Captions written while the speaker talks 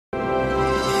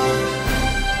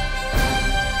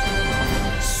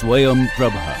Swayam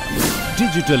Prabha.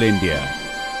 Digital India.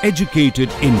 Educated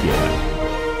India.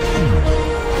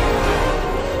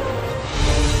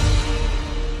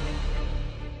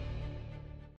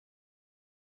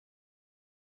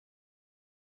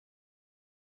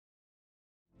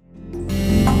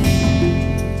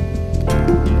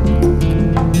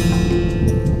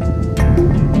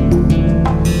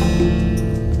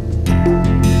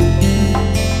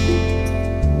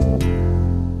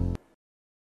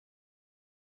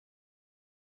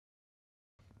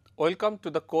 Welcome to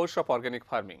the course of organic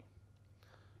farming.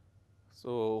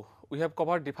 So, we have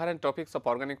covered different topics of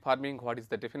organic farming. What is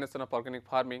the definition of organic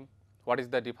farming? What is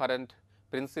the different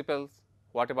principles?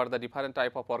 What about the different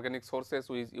type of organic sources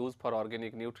we use for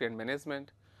organic nutrient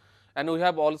management? And we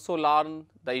have also learned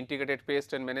the integrated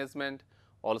pest and management,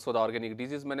 also the organic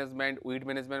disease management, weed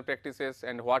management practices,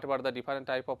 and what about the different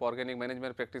type of organic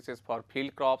management practices for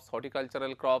field crops,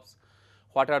 horticultural crops,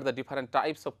 what are the different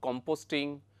types of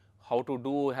composting, how to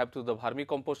do have to the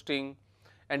vermicomposting,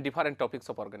 and different topics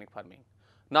of organic farming.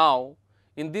 Now,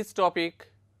 in this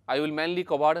topic, I will mainly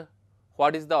cover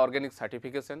what is the organic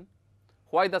certification,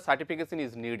 why the certification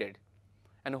is needed,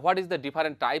 and what is the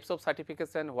different types of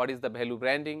certification, what is the value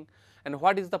branding, and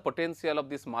what is the potential of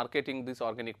this marketing this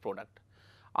organic product.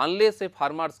 Unless a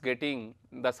farmer is getting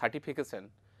the certification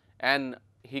and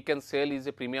he can sell is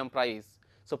a premium price,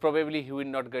 so probably he will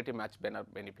not get a much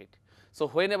benefit. So,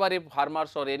 whenever a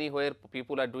farmers or anywhere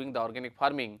people are doing the organic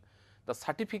farming, the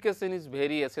certification is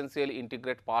very essential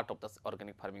integrate part of the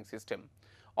organic farming system.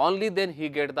 Only then he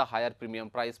get the higher premium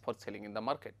price for selling in the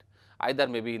market, either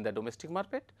maybe in the domestic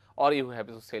market or you have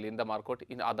to sell in the market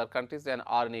in other countries and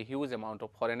earn a huge amount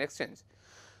of foreign exchange.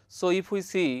 So, if we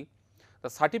see the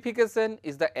certification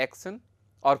is the action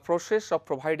or process of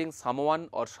providing someone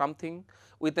or something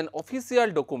with an official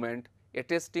document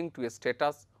attesting to a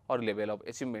status or level of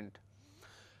achievement.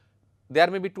 There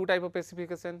may be two type of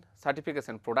certification,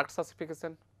 product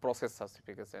certification, process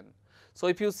certification. So,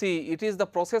 if you see it is the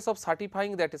process of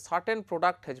certifying that a certain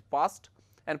product has passed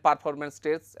and performance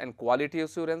tests and quality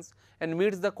assurance and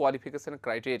meets the qualification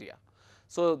criteria.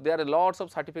 So, there are lots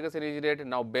of certification is needed.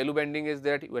 Now, value bending is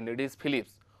that when it is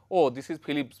Philips, oh this is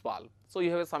Philips bulb. So,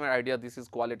 you have some idea this is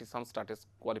quality, some status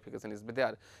qualification is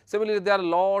there. Similarly, there are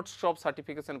lots of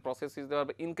certification processes there.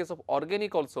 In case of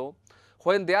organic also,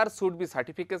 when there should be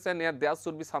certification and there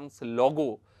should be some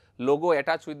logo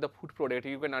attached with the food product,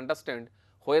 you can understand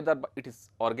whether it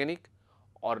is organic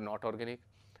or not organic,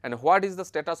 and what is the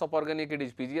status of organic, it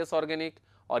is PGS organic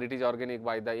or it is organic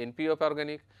by the NPO of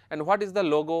organic, and what is the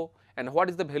logo and what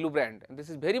is the value brand, and this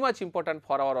is very much important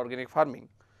for our organic farming.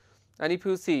 And if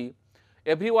you see,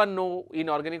 everyone know in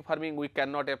organic farming we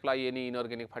cannot apply any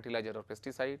inorganic fertilizer or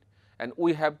pesticide, and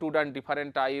we have to done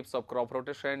different types of crop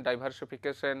rotation,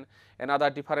 diversification, and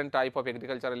other different type of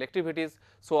agricultural activities.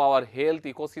 So, our health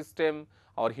ecosystem,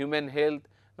 our human health,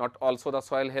 not also the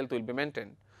soil health will be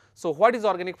maintained. So, what is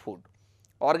organic food?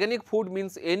 Organic food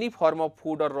means any form of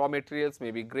food or raw materials,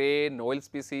 may be grain, oil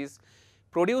species,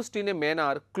 produced in a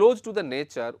manner close to the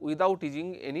nature without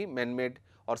using any man-made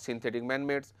or synthetic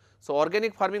man-mades. So,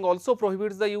 organic farming also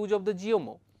prohibits the use of the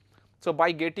GMO. So,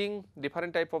 by getting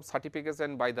different type of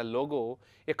certification by the logo,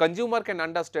 a consumer can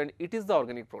understand it is the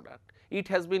organic product. It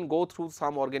has been go through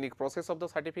some organic process of the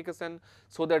certification,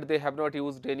 so that they have not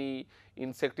used any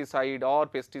insecticide or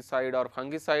pesticide or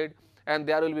fungicide, and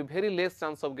there will be very less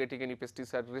chance of getting any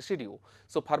pesticide residue.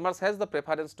 So, farmers has the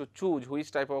preference to choose which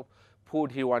type of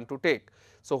food he want to take.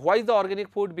 So, why is the organic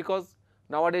food? Because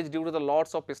nowadays due to the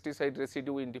lots of pesticide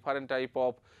residue in different type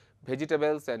of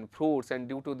vegetables and fruits, and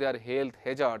due to their health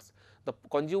hazards, the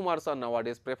consumers are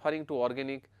nowadays preferring to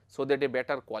organic, so that a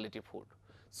better quality food.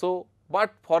 So,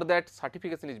 but for that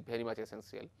certification is very much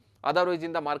essential. Otherwise,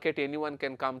 in the market anyone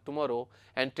can come tomorrow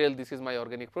and tell this is my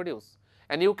organic produce,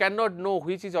 and you cannot know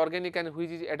which is organic and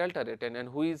which is adulterated and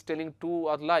who is telling true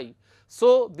or lie.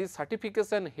 So, this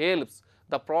certification helps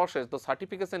the process, the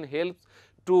certification helps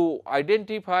to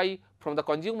identify from the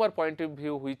consumer point of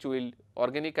view which will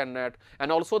organic and not,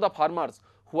 and also the farmers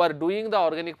who are doing the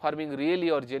organic farming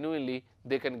really or genuinely,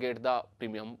 they can get the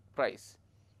premium price.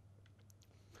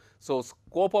 So,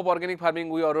 scope of organic farming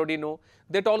we already know,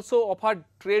 that also offer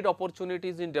trade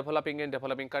opportunities in developing and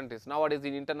developing countries. Nowadays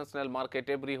in international market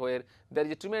everywhere there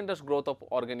is a tremendous growth of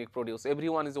organic produce,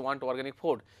 everyone is want organic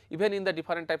food. Even in the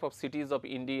different type of cities of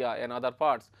India and other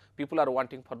parts, people are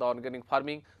wanting for the organic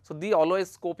farming. So, they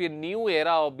always scope a new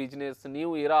era of business,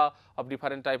 new era of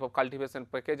different type of cultivation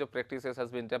package of practices has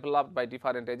been developed by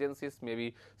different agencies,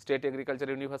 maybe state agriculture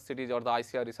universities or the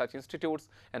ICR research institutes,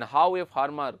 and how a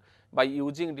farmer by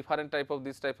using different type of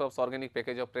this type of organic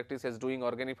package of practices doing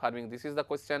organic farming, this is the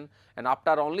question, and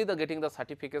after only the getting the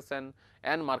certification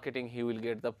and marketing, he will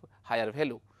get the higher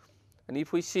value. And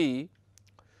if we see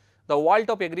the world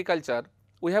of agriculture,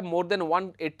 we have more than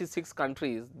 186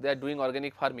 countries they are doing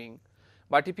organic farming,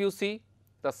 but if you see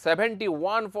the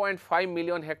 71.5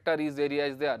 million hectare area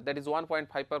is there, that is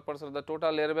 1.5% of the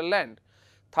total arable land,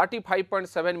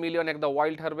 35.7 million at the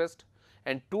wild harvest,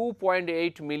 and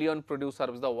 2.8 million produce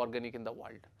herbs the organic in the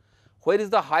world. Where is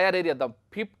the higher area? The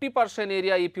 50%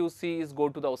 area if you see is go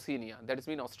to the Oceania, that is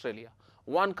mean Australia.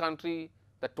 One country,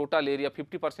 the total area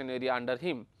 50% area under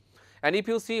him. And if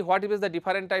you see what is the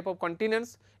different type of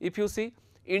continents, if you see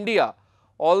India,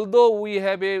 although we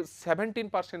have a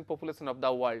 17% population of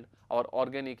the world, our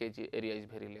organic area is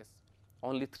very less,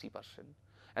 only 3%.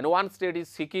 And one state is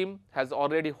Sikkim, has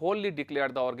already wholly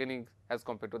declared the organic as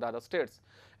compared to the other states.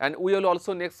 And we will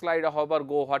also next slide however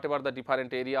go whatever the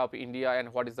different area of India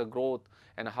and what is the growth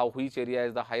and how which area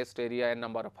is the highest area and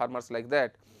number of farmers like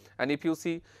that. And if you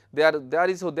see there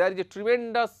is a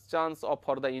tremendous chance of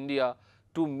for the India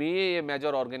to be a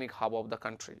major organic hub of the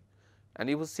country. And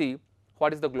if you see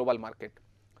what is the global market,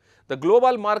 the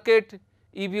global market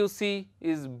if you see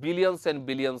is billions and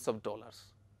billions of dollars.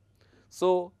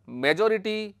 So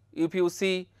majority if you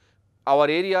see our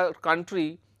area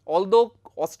country, although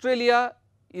Australia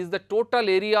is the total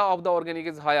area of the organic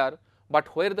is higher,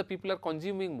 but where the people are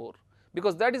consuming more,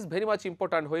 because that is very much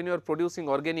important when you are producing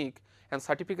organic and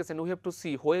certification, we have to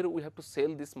see where we have to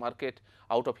sell this market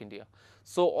out of India.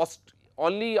 So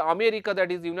only America,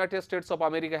 that is United States of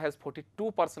America, has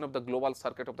 42% of the global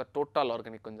circuit of the total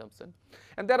organic consumption,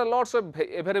 and there are lots of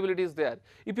availabilities there.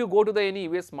 If you go to the any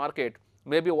US market,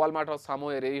 maybe Walmart or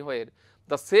somewhere anywhere,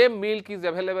 the same milk is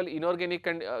available inorganic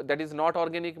and that is not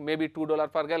organic, maybe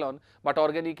 $2 per gallon, but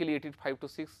organically it is $5 to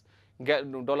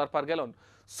 $6 per gallon.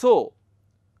 So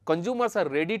consumers are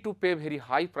ready to pay very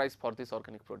high price for this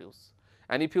organic produce.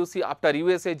 And if you see after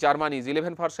USA, Germany is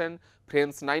 11%,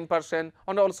 France 9%,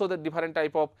 and also the different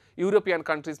type of European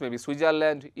countries, maybe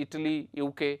Switzerland, Italy,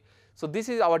 UK. So this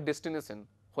is our destination.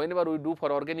 Whenever we do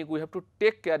for organic, we have to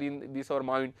take care in this our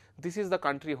mind, this is the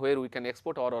country where we can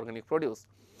export our organic produce.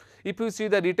 If you see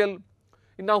the retail,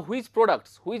 now which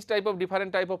products, which type of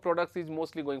different type of products is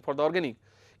mostly going for the organic.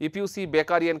 If you see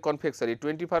bakery and confectionery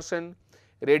 20%,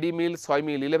 ready meal, soy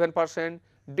meal 11%,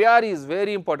 dairy is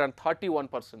very important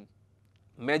 31%.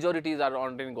 Majorities are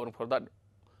already going for the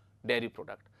dairy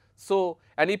product. So,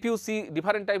 and if you see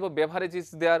different type of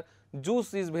beverages there,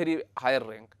 juice is very higher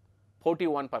rank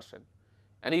 41%.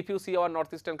 And if you see our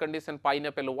northeastern condition,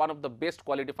 pineapple, one of the best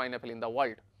quality pineapple in the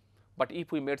world. But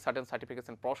if we made certain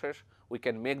certification process, we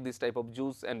can make this type of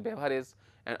juice and beverage,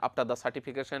 and after the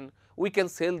certification, we can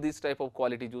sell this type of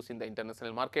quality juice in the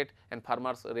international market, and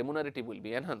farmers' remunerative will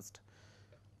be enhanced.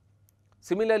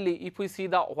 Similarly, if we see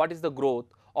the what is the growth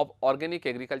of organic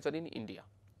agriculture in India,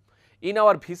 in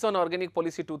our Vision Organic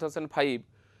Policy 2005,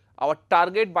 our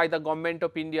target by the government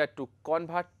of India to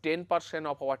convert 10%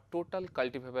 of our total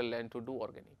cultivable land to do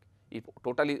organic. If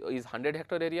totally is 100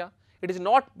 hectare area, it is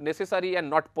not necessary and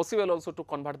not possible also to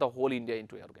convert the whole India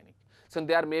into organic. So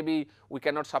there may be we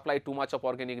cannot supply too much of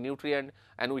organic nutrient,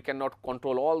 and we cannot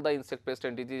control all the insect pest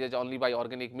and diseases only by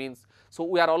organic means. So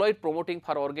we are always promoting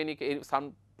for organic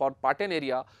some for certain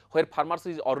area where farmers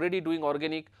is already doing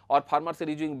organic, or farmers are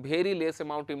using very less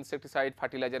amount of insecticide,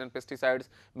 fertilizer and pesticides,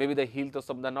 maybe the hills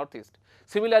of the northeast.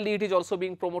 Similarly, it is also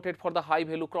being promoted for the high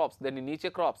value crops, then niche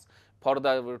crops, for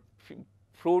the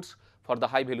fruits, for the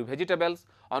high value vegetables,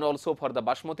 and also for the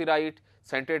basmati rice,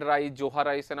 scented rice, johar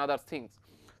rice and other things.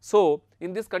 So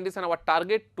in this condition our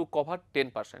target to cover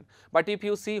 10%, but if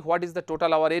you see what is the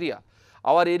total our area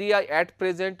at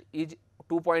present is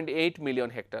 2.8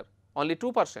 million hectare, only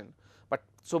 2%. But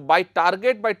so by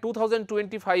target by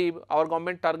 2025 our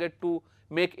government target to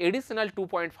make additional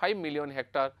 2.5 million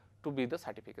hectare to be the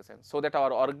certification, so that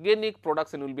our organic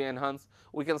production will be enhanced.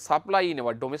 We can supply in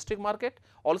our domestic market,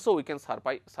 also we can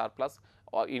surplus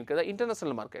in the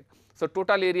international market. So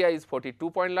total area is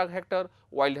 42 lakh hectare,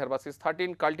 wild harvest is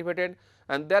 13, cultivated,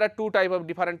 and there are two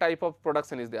different type of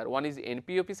production is there. One is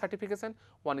NPOP certification,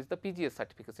 one is the PGS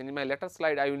certification. In my later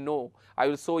slide I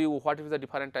will show you what is the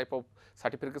different type of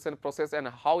certification process and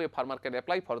how a farmer can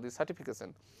apply for this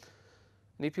certification.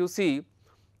 And if you see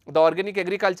the organic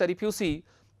agriculture, if you see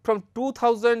from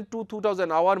 2000 to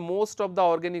 2000 our most of the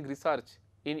organic research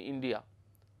in India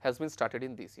has been started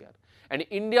in this year, and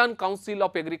Indian Council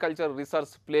of Agriculture Research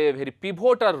play a very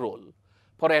pivotal role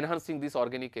for enhancing this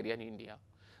organic area in India.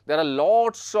 There are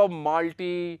lots of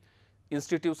multi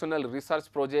institutional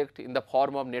research project in the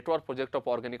form of network project of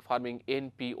organic farming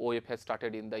NPOF has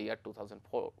started in the year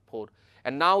 2004.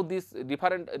 And now these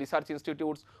different research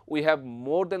institutes, we have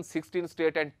more than 16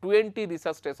 state and 20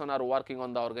 research stations are working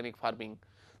on the organic farming.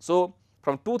 So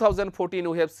from 2014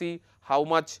 we have seen how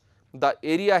much the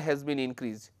area has been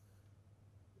increased.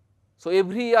 So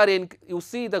every year you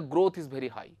see the growth is very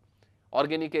high,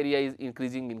 organic area is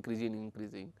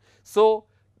increasing. So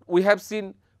we have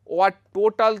seen what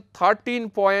total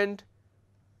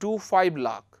 13.25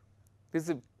 lakh, this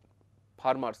is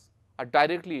farmers are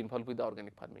directly involved with the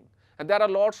organic farming, and there are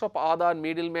lots of other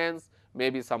middlemen,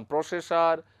 maybe some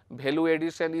processor, value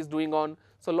addition is doing on.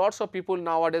 So lots of people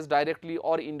nowadays directly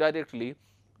or indirectly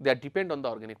they depend on the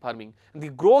organic farming, and the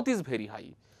growth is very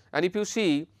high. And if you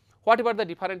see whatever the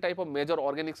different type of major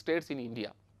organic states in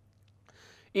India,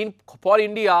 for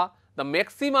India the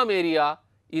maximum area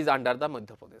is under the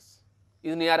Madhya Pradesh,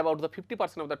 is near about the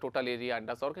 50% of the total area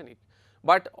under organic,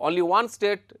 but only one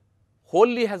state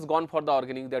wholly has gone for the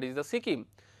organic, that is the Sikkim.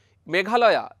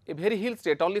 Meghalaya, a very hill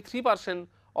state, only 3%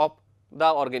 of the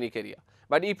organic area.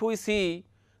 But if we see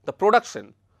the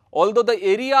production, although the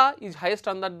area is highest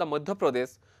under the Madhya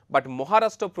Pradesh, but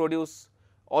Maharashtra produce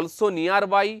also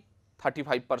nearby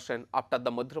 35% after the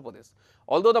Madhya Pradesh.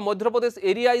 Although the Madhya Pradesh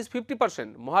area is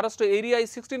 50%, Maharashtra area is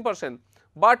 16%,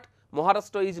 but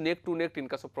Maharashtra is neck to neck in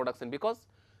case of production, because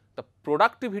the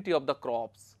productivity of the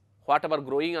crops, whatever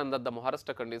growing under the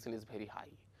Maharashtra condition is very high.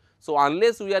 So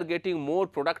unless we are getting more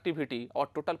productivity, our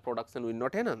total production will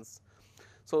not enhance.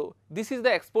 So this is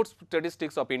the export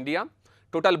statistics of India.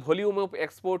 Total volume of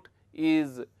export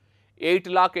is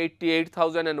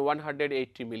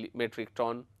 8,88,180 metric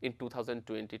ton in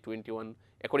 2020-21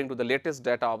 according to the latest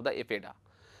data of the FADA.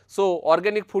 So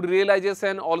organic food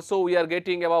realization also we are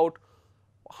getting about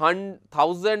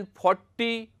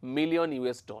 1,040 million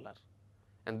US dollar,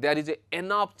 and there is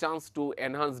enough chance to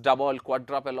enhance double,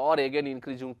 quadruple or again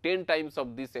increasing 10 times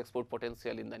of this export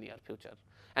potential in the near future.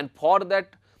 And for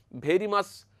that very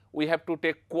much we have to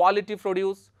take quality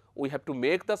produce, we have to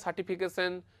make the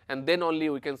certification, and then only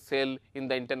we can sell in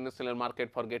the international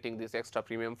market for getting this extra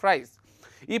premium price.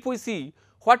 If we see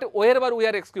wherever we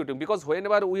are executing, because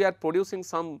whenever we are producing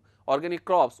some organic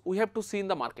crops, we have to see in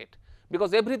the market,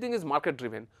 because everything is market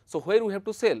driven. So where we have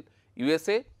to sell?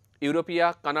 USA, Europe,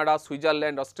 Canada,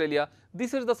 Switzerland, Australia,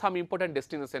 this is the some important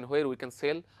destination where we can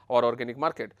sell our organic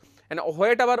market. And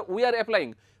whatever we are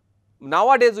applying,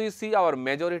 nowadays we see our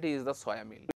majority is the soya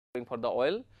meal for the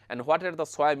oil, and whatever the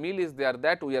soya meal is there,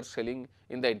 that we are selling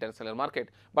in the international market.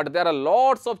 But there are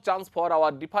lots of chance for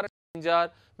our different ginger,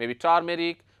 maybe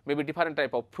turmeric, maybe different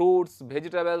type of fruits,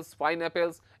 vegetables,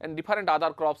 pineapples and different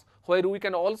other crops where we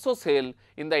can also sell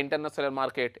in the international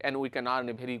market, and we can earn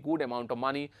a very good amount of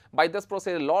money. By this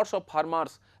process, lots of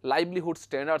farmers' livelihood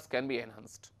standards can be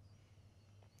enhanced.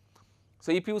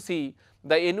 So if you see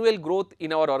the annual growth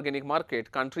in our organic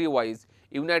market country wise,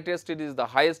 United States is the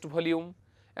highest volume,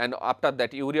 and after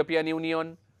that European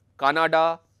Union,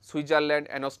 Canada, Switzerland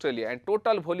and Australia, and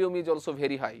total volume is also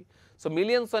very high. So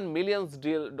millions and millions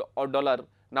of dollars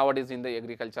nowadays in the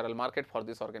agricultural market for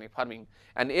this organic farming,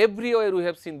 and everywhere we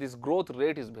have seen this growth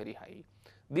rate is very high.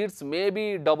 This may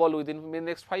be double within the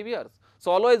next 5 years.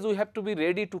 So always we have to be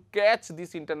ready to catch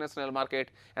this international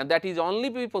market, and that is only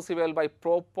be possible by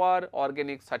proper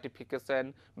organic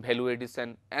certification, value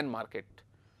addition and market.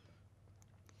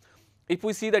 If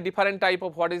we see the different type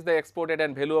of what is the exported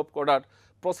and value of product,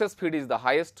 processed feed is the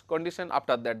highest condition,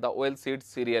 after that the oil seed,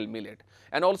 cereal, millet.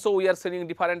 And also we are selling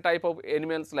different type of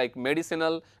animals like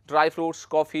medicinal, dry fruits,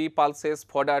 coffee, pulses,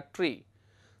 fodder, tree.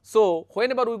 So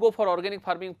whenever we go for organic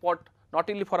farming, not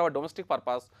only for our domestic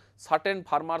purpose, certain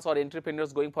farmers or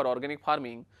entrepreneurs going for organic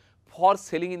farming for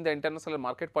selling in the international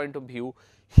market point of view,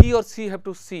 he or she have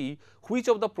to see which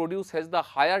of the produce has the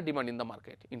higher demand in the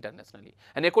market internationally,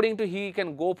 and according to he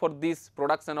can go for this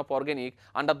production of organic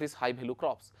under these high value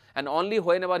crops. And only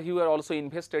whenever he will also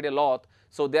invested a lot,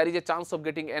 so there is a chance of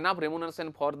getting enough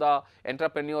remuneration for the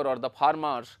entrepreneur or the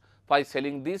farmers by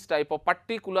selling this type of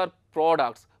particular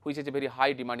products which is a very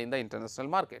high demand in the international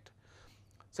market.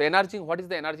 So energizing, what is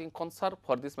the energizing concern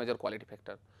for this major quality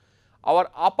factor?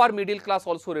 Our upper middle class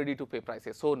also ready to pay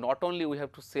prices. So not only we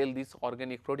have to sell this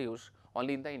organic produce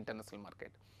only in the international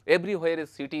market, everywhere is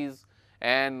cities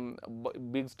and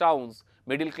big towns,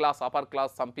 middle class, upper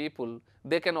class, some people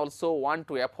they can also want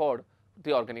to afford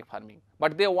the organic farming,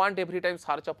 but they want every time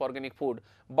search of organic food,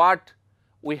 but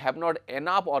we have not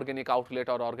enough organic outlet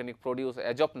or organic produce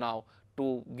as of now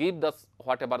to give the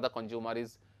whatever the consumer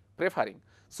is preferring.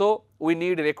 So we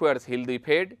need requires healthy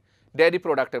feed, dairy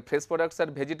product, fresh products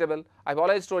and vegetable. I have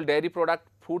always told dairy product,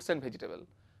 fruits and vegetable.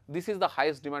 This is the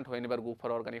highest demand whenever go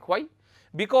for organic. Why?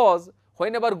 Because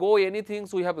whenever go anything,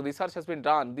 so we have research has been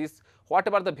done, this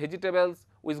whatever the vegetables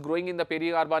is growing in the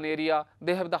peri-urban area,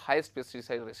 they have the highest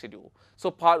pesticide residue. So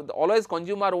always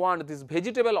consumer want this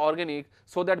vegetable organic,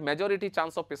 so that majority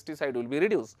chance of pesticide will be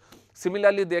reduced.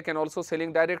 Similarly, they can also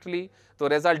selling directly. The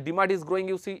result demand is growing,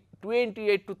 you see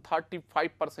 28 to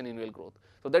 35% annual growth.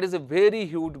 So that is a very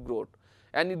huge growth.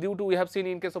 And due to, we have seen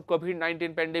in case of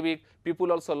COVID-19 pandemic,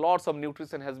 people also lots of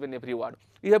nutrition has been everywhere.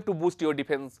 You have to boost your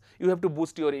defense, you have to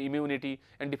boost your immunity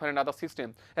and different other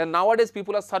systems. And nowadays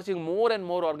people are searching more and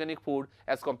more organic food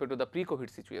as compared to the pre-COVID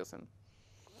situation.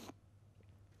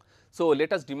 So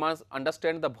let us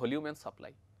understand the volume and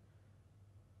supply.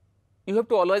 You have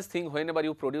to always think whenever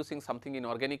you producing something in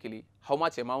organically, how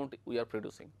much amount we are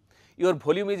producing. Your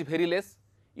volume is very less,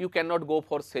 you cannot go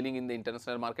for selling in the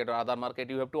international market or other market,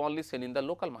 you have to only sell in the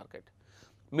local market.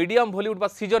 Medium volume but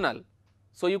seasonal,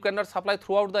 so you cannot supply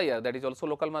throughout the year, that is also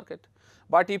local market.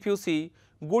 But if you see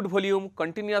good volume,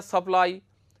 continuous supply,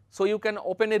 so you can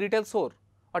open a retail store,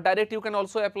 or direct you can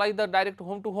also apply the direct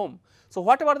home to home. So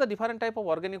whatever the different type of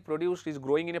organic produce is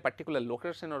growing in a particular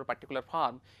location or a particular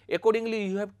farm, accordingly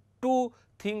you have to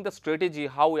think the strategy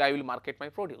how I will market my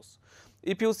produce.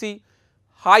 If you see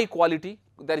high quality,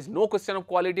 there is no question of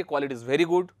quality, quality is very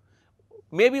good.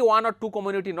 Maybe one or two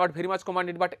commodity, not very much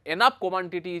commodity, but enough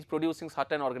quantity is producing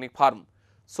certain organic farm.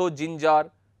 So ginger,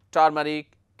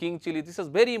 turmeric, king chili, this is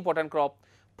very important crop.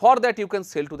 For that you can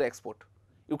sell to the export.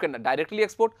 You can directly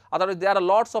export, otherwise there are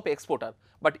lots of exporter,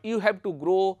 but you have to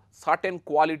grow certain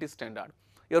quality standard.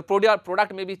 Your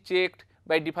product may be checked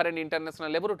by different international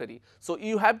laboratory. So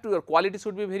you have to, your quality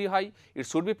should be very high, it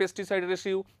should be pesticide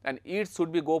ratio, and it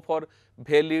should be go for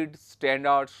valid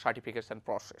standard certification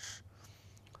process.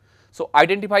 So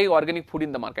identify organic food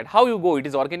in the market. How you go, it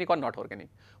is organic or not organic.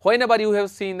 Whenever you have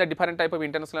seen the different type of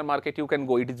international market, you can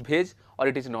go, it is veg or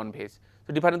it is non-veg.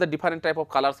 So different type of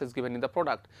colors is given in the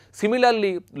product.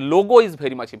 Similarly, logo is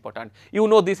very much important. You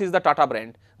know, this is the Tata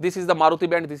brand, this is the Maruti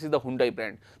brand, this is the Hyundai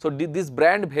brand. So this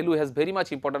brand value has very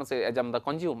much importance as the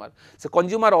consumer. So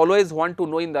consumer always want to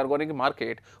know in the organic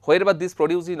market, wherever this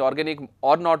produce is organic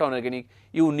or not organic,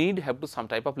 you need have to some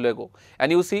type of logo. And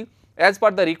you see, as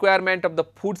per the requirement of the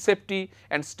Food Safety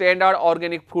and Standard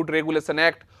Organic Food Regulation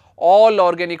Act, all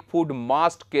organic food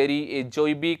must carry a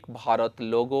Joybik Bharat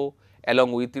logo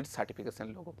along with its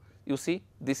certification logo. You see,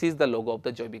 this is the logo of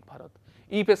the Joybik Bharat.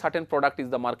 If a certain product is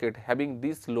the market having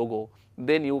this logo,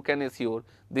 then you can assure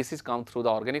this is come through the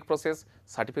organic process,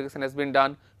 certification has been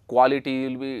done, quality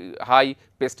will be high,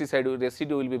 pesticide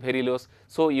residue will be very low,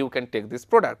 so you can take this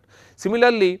product.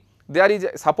 Similarly, there is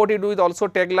supported with also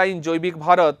tagline Joybik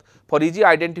Bharat for easy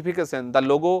identification. The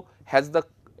logo has the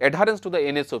adherence to the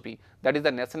NSOP, that is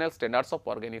the National Standards of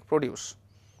Organic Produce.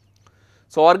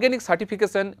 So organic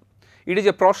certification, it is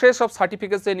a process of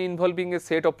certification involving a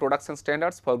set of production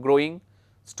standards for growing,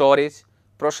 storage,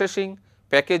 processing,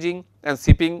 packaging and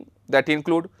shipping that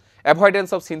include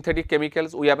avoidance of synthetic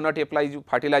chemicals. We have not applied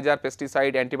fertilizer,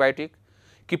 pesticide, antibiotic,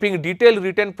 keeping detailed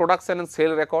written production and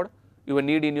sale record. You will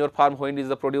need in your farm when is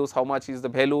the produce, how much is the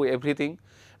value, everything.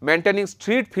 Maintaining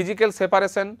strict physical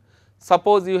separation.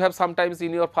 Suppose you have sometimes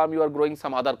in your farm you are growing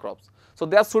some other crops. So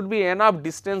there should be enough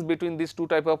distance between these two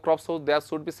type of crops, so there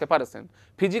should be separation,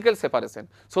 physical separation,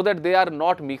 so that they are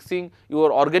not mixing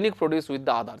your organic produce with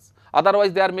the others.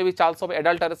 Otherwise, there may be chance of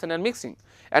adulteration and mixing.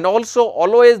 And also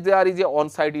always there is a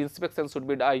on-site inspection should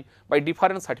be done by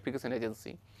different certification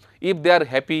agency. If they are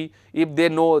happy, if they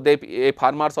know that a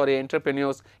farmers or a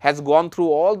entrepreneurs has gone through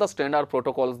all the standard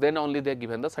protocols, then only they are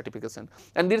given the certification.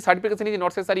 And this certification is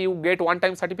not necessary you get one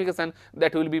time certification,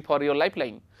 that will be for your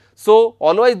lifeline. So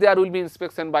always there will be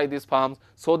inspection by these farms,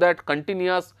 so that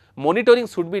continuous monitoring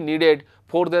should be needed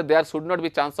for that there should not be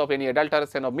chance of any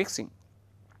adulteration or mixing.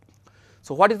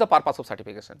 So what is the purpose of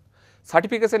certification?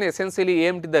 Certification essentially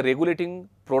aimed at the regulating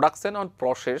production and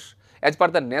process as per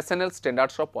the national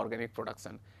standards of organic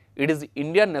production. It is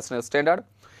Indian national standard.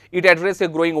 It addresses a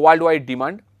growing worldwide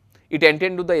demand. It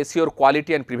intends to assure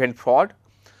quality and prevent fraud.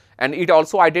 And it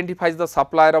also identifies the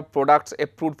supplier of products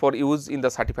approved for use in the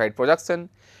certified production.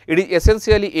 It is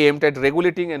essentially aimed at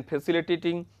regulating and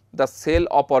facilitating the sale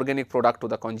of organic product to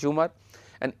the consumer.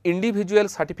 And individual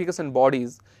certification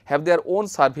bodies have their own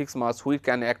service marks which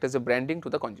can act as a branding to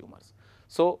the consumers.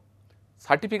 So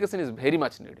certification is very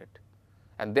much needed.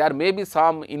 And there may be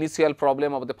some initial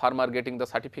problem of the farmer getting the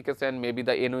certification, maybe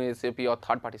the NOSAP or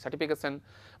third party certification.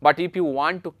 But if you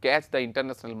want to catch the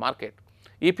international market,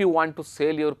 if you want to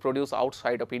sell your produce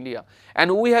outside of India,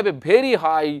 and we have a very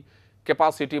high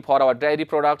capacity for our dairy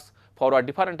products, for our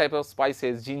different type of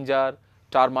spices, ginger,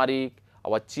 turmeric,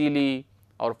 our chili,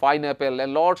 or pineapple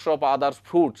and lots of other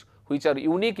fruits which are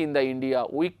unique in the India,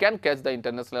 we can catch the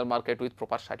international market with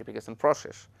proper certification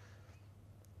process.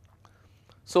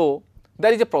 So,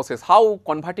 there is a process how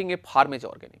converting a farm as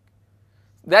organic.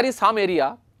 There is some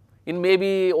area in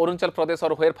maybe Arunachal Pradesh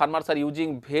or where farmers are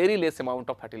using very less amount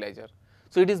of fertilizer.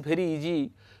 So, it is very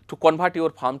easy to convert your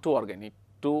farm to organic,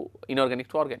 to inorganic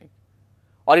to organic,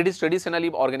 or it is traditionally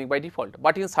organic by default.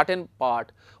 But in certain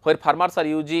part where farmers are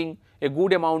using a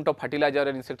good amount of fertilizer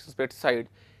and pesticide,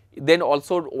 then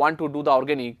also want to do the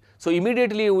organic. So,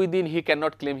 immediately within he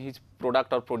cannot claim his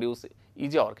product or produce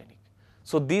is organic.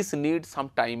 So, this needs some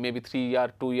time, maybe 3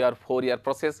 year, 2 year, 4 year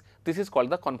process. This is called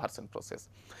the conversion process.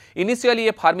 Initially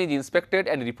a farm is inspected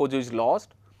and repository is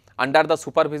lost under the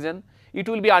supervision. It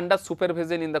will be under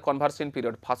supervision in the conversion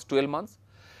period first 12 months.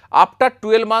 After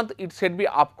 12 months, it should be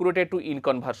upgraded to in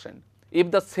conversion.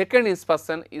 If the second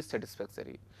inspection is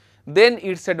satisfactory, then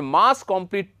it should must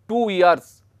complete 2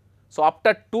 years. So,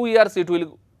 after 2 years, we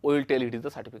will tell it is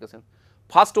the certification.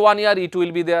 First 1 year it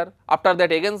will be there, after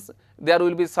that again there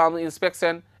will be some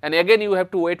inspection, and again you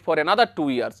have to wait for another 2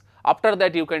 years. After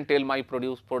that you can tell my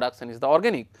production is the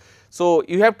organic. So,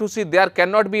 you have to see there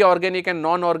cannot be organic and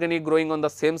non-organic growing on the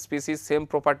same species, same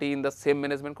property in the same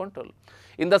management control.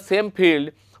 In the same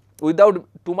field, without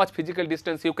too much physical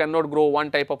distance, you cannot grow one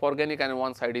type of organic and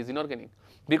one side is inorganic,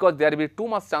 because there will be too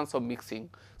much chance of mixing.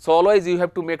 So, always you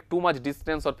have to make too much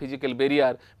distance or physical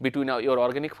barrier between your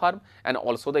organic farm and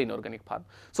also the inorganic farm.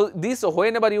 So, this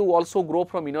whenever you also grow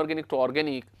from inorganic to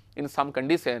organic in some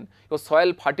condition, your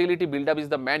soil fertility buildup is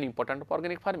the main important of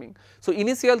organic farming. So,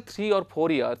 initial 3 or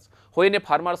 4 years when a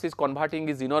farmer is converting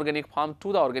his inorganic farm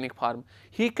to the organic farm,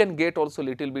 he can get also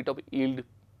little bit of yield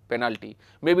penalty,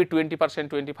 maybe 20%,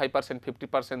 25%,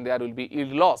 50% there will be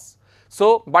yield loss.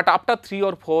 So, but after 3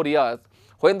 or 4 years,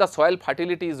 when the soil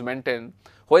fertility is maintained,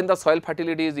 when the soil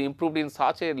fertility is improved in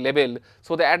such a level,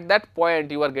 so that at that point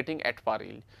you are getting at par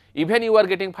yield. Even you are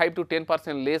getting 5 to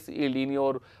 10% less yield in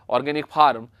your organic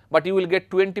farm, but you will get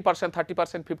 20%,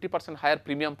 30%, 50% higher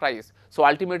premium price. So,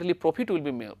 ultimately profit will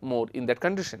be more in that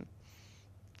condition.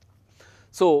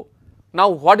 So, now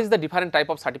what is the different type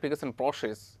of certification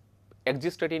process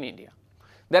existed in India?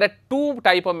 There are two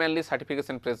type of mainly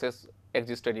certification process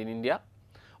existed in India.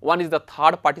 One is the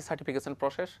third party certification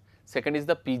process, second is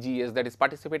the PGS, that is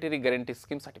participatory guarantee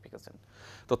scheme certification.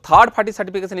 So, third party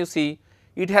certification you see,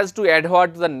 it has to adhere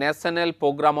to the National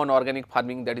Program on Organic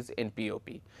Farming, that is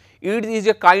NPOP. It is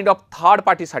a kind of third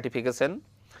party certification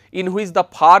in which the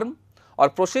farm or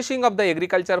processing of the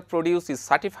agriculture produce is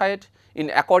certified in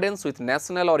accordance with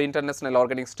national or international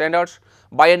organic standards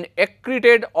by an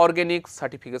accredited organic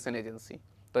certification agency.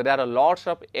 So, there are lots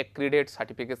of accredited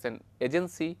certification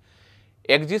agency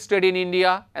existed in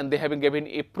India and they have been given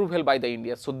approval by the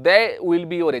India. So, they will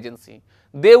be your agency,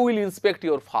 they will inspect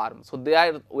your farm. So, we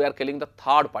are calling the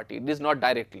third party, it is not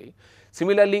directly.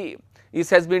 Similarly, this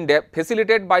has been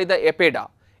facilitated by the APEDA,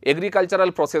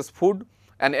 Agricultural Processed Food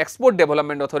and Export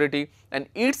Development Authority, and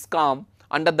it's come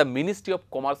under the Ministry of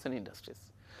Commerce and Industries.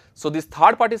 So, this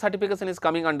third party certification is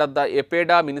coming under the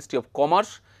APEDA, Ministry of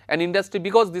Commerce and Industry,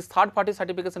 because this third party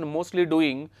certification mostly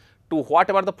doing to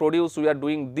whatever the produce we are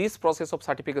doing this process of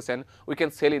certification, we can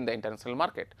sell in the international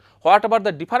market. Whatever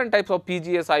the different types of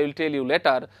PGS I will tell you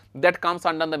later, that comes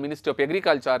under the Ministry of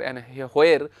Agriculture, and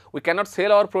where we cannot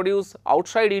sell our produce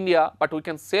outside India, but we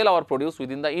can sell our produce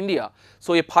within the India.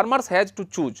 So, a farmer has to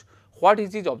choose what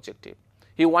is his objective.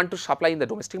 He want to supply in the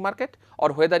domestic market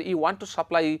or whether he want to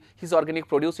supply his organic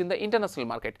produce in the international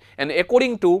market, and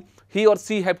according to he or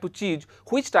she have to choose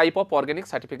which type of organic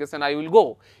certification I will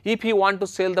go. If he want to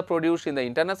sell the produce in the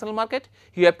international market,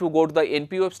 he have to go to the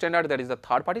NPOP standard, that is the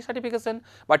third party certification,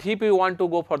 but if he want to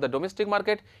go for the domestic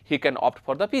market, he can opt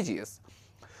for the PGS.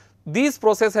 This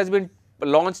process has been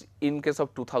launched in case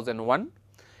of 2001.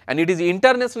 And it is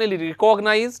internationally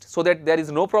recognized, so that there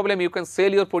is no problem, you can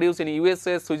sell your produce in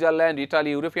USA, Switzerland,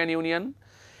 Italy, European Union,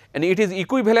 and it is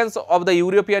equivalence of the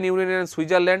European Union and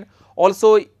Switzerland.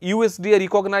 Also USDA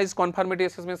recognized conformity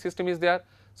assessment system is there.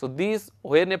 So, these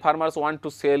when a farmers want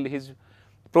to sell his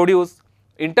produce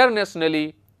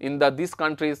internationally in these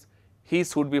countries, he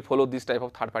should be follow this type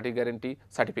of third party guarantee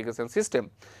certification system,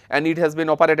 and it has been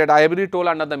operated, I have been told,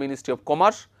 under the Ministry of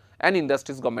Commerce and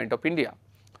Industries, Government of India.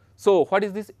 So, what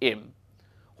is this aim?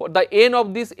 The aim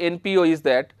of this NPO is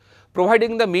that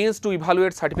providing the means to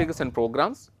evaluate certification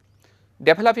programs,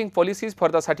 developing policies for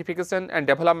the certification and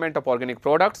development of organic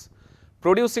products,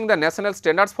 producing the national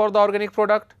standards for the organic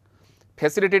product,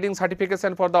 facilitating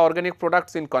certification for the organic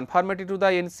products in conformity to the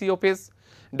NCOPs,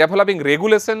 developing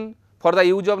regulation for the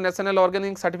use of national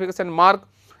organic certification mark,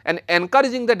 and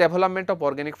encouraging the development of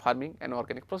organic farming and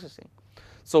organic processing.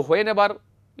 So, whenever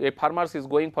a farmer is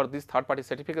going for this third party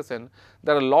certification,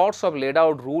 there are lots of laid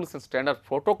out rules and standard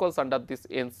protocols under this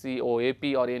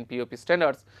NCOAP or NPOP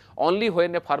standards. Only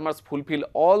when a farmer fulfill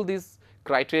all these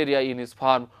criteria in his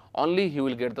farm, only he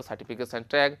will get the certification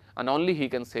tag and only he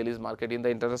can sell his market in the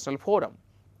international forum.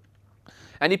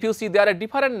 And if you see, there are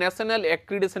different national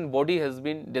accreditation body has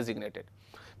been designated,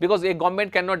 because a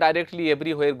government cannot directly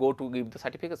everywhere go to give the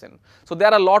certification. So, there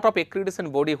are a lot of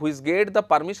accreditation body which get the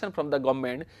permission from the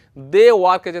government. They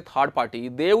work as a third party,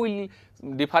 they will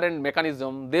different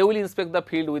mechanism, they will inspect the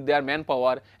field with their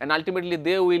manpower, and ultimately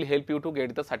they will help you to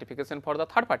get the certification for the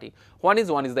third party. One is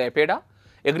the APEDA,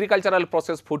 Agricultural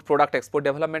Processed Food Product Export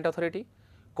Development Authority.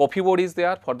 Coffee board is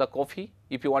there for the coffee,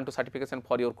 if you want to certification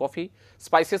for your coffee.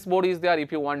 Spices board is there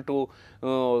if you want to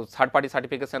third party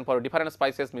certification for different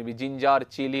spices, maybe ginger,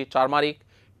 chili, turmeric.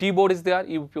 Tea board is there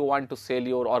if you want to sell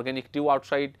your organic tea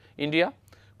outside India.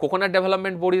 Coconut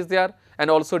development board is there, and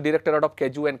also directorate of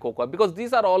cashew and cocoa, because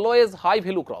these are always high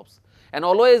value crops, and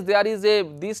always there is a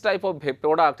this type of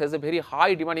product has a very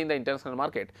high demand in the international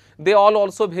market. They all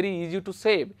also very easy to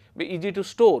save, easy to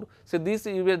store. So, this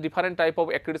is a different type of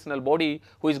accreditational body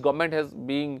which government has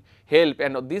being help,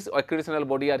 and this accreditational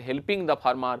body are helping the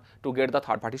farmer to get the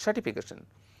third party certification.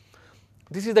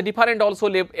 This is the different also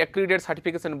accredited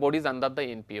certification bodies under the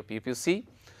NPOP. If you see,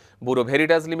 Bureau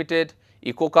Veritas Limited,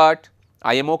 EcoCart,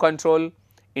 IMO Control,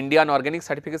 Indian Organic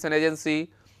Certification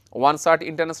Agency, OneCert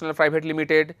International Private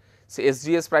Limited,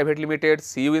 SGS Private Limited,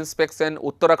 CU Inspection,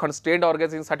 Uttarakhand State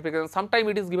Organizing Certification. Sometimes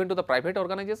it is given to the private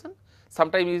organization,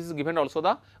 sometimes it is given also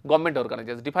the government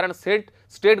organization. Different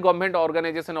state government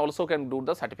organization also can do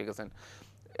the certification.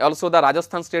 Also the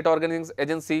Rajasthan State Organizing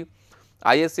Agency,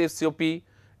 ISFCOP,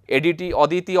 Aditi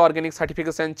Organic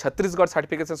Certification, Chhattisgarh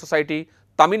Certification Society,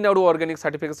 Tamil Nadu Organic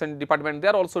Certification Department, they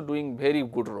are also doing very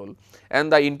good role.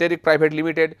 And the Interic Private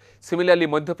Limited, similarly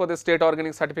Madhya Pradesh State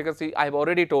Organic Certification, I have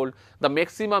already told the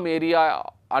maximum area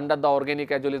under the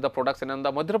organic as well as the production in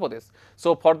the Madhya Pradesh.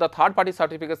 So, for the third party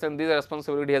certification, this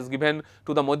responsibility has given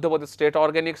to the Madhya Pradesh State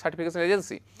Organic Certification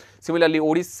Agency. Similarly,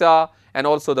 Odisha and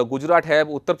also the Gujarat have,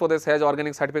 Uttar Pradesh has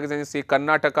Organic Certification Agency,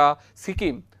 Karnataka,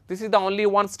 Sikkim. This is the only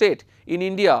one state in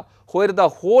India where the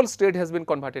whole state has been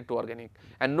converted to organic,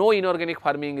 and no inorganic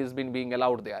farming is being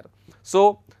allowed there.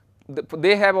 So,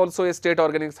 they have also a state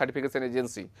organic certification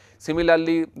agency.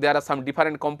 Similarly, there are some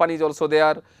different companies also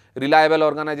there, Reliable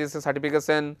Organization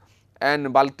Certification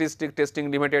and Baltistic Testing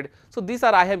Limited. So, these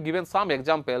are I have given some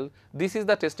example. This is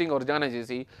the testing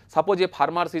organization. Suppose a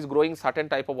farmer is growing certain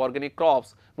type of organic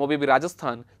crops, maybe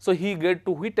Rajasthan. So, he get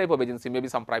to which type of agency? Maybe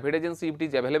some private agency if it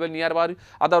is available nearby.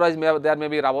 Otherwise, there may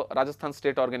be Rajasthan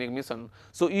State Organic Mission.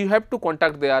 So, you have to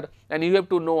contact there, and you have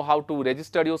to know how to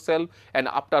register yourself, and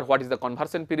after what is the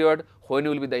conversion period, when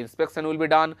will be the inspection will be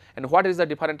done, and what is the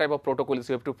different type of protocols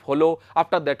you have to follow.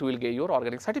 After that, you will get your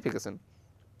organic certification.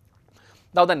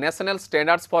 Now, the national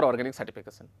standards for organic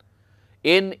certification,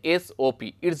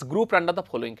 NSOP, it is grouped under the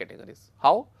following categories.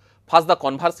 How? First, the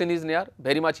conversion is near,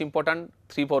 very much important,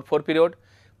 3-4 period.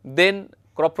 Then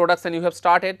crop production you have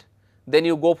started, then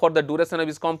you go for the duration of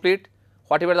is complete,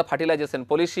 whatever the fertilization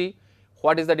policy,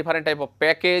 what is the different type of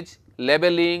package,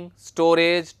 labeling,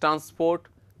 storage, transport,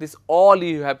 this all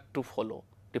you have to follow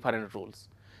different rules.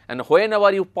 And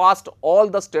whenever you passed all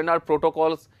the standard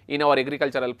protocols in our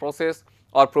agricultural process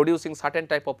or producing certain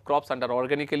type of crops under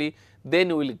organically, then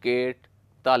you will get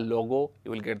the logo,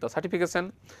 you will get the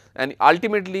certification, and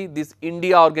ultimately this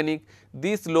India Organic,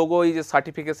 this logo is a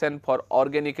certification for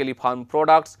organically farmed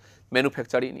products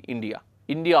manufactured in India,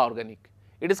 India Organic.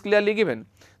 It is clearly given.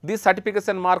 This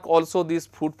certification mark also this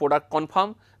food product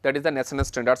confirm, that is the national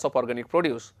standards of organic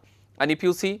produce. And if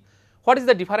you see, what is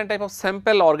the different type of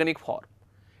sample organic form?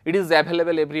 It is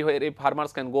available everywhere. If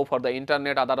farmers can go for the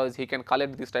internet, otherwise he can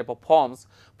collect this type of forms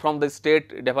from the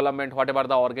state development, whatever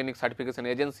the organic certification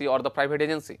agency or the private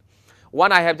agency.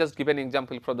 One I have just given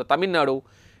example from the Tamil Nadu,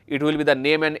 it will be the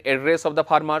name and address of the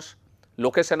farmers,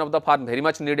 location of the farm very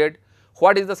much needed.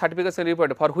 What is the certification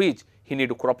report for which? He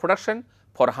need crop production,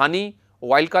 for honey,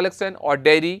 oil collection or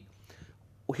dairy,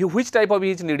 which type of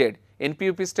is needed,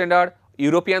 NPOP standard,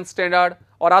 European standard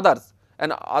or others,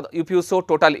 and if you show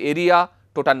total area,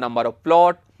 total number of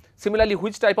plot, similarly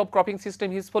which type of cropping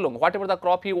system he is following, whatever the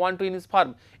crop he want to in his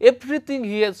farm, everything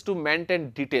he has to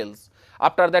maintain details.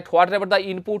 After that, whatever the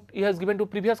input he has given to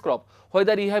previous crop,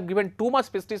 whether he have given too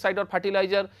much pesticide or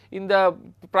fertilizer in the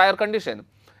prior condition,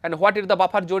 and what is the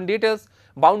buffer zone details,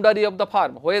 boundary of the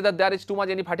farm, whether there is too much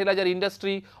any fertilizer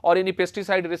industry or any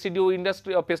pesticide residue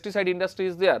industry or pesticide industry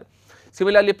is there.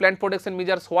 Similarly, plant protection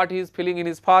measures, what he is filling in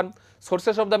his farm,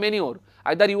 sources of the manure,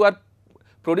 either you are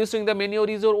producing the manure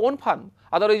is your own farm,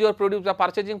 otherwise you are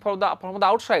purchasing from the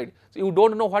outside, so you do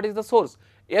not know what is the source.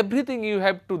 Everything you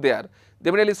have to there.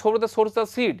 Similarly, the source of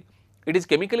seed, it is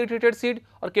chemically treated seed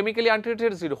or chemically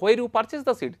untreated seed, where you purchase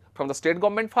the seed, from the state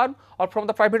government farm or from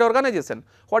the private organization,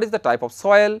 what is the type of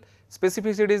soil,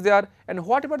 specificity is there, and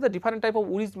what about the different type of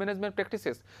waste management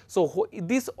practices. So,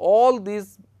 all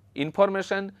these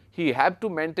information he have to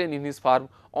maintain in his farm,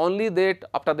 only that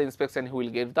after the inspection he will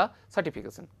get the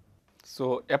certification.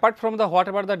 So, apart from the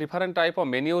whatever the different type of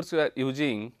manures you are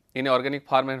using in a organic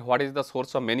farm and what is the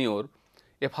source of manure,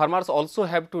 a farmers also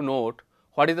have to note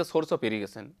what is the source of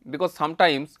irrigation, because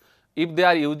sometimes if they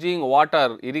are using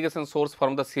water irrigation source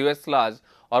from the sewage sludge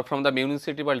or from the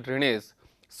municipal drainage,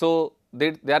 so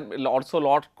there are also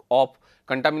lot of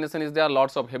contamination is there,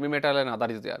 lots of heavy metal and other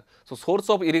is there. So, source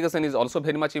of irrigation is also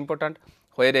very much important,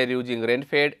 where they are using rain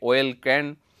fed, oil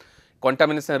can,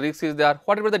 contamination risk is there,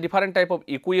 whatever the different type of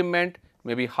equipment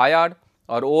may be hired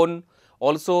or own,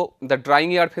 also the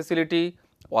drying yard facility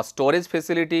or storage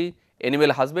facility,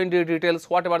 animal husbandry details,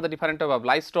 whatever the different type of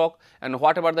livestock and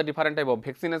whatever the different type of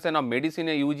vaccination or medicine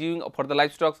you are using for the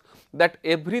livestock, that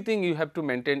everything you have to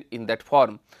maintain in that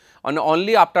form. And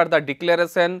only after the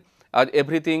declaration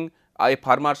everything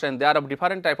farmers and there are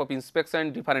different type of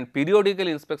inspection, different periodical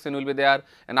inspection will be there,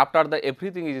 and after the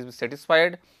everything is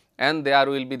satisfied and there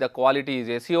will be the quality is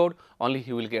assured, only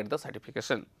he will get the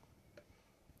certification.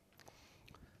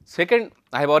 Second,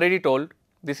 I have already told,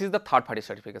 this is the third party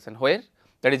certification, where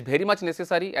that is very much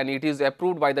necessary and it is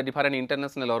approved by the different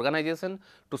international organization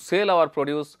to sell our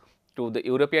produce to the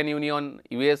European Union,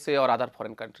 USA or other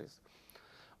foreign countries.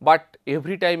 But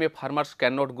every time a farmers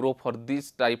cannot grow for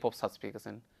this type of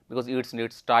certification, because it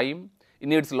needs time, it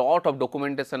needs lot of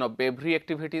documentation of every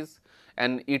activities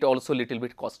and it also little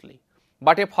bit costly.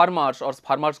 But a farmers or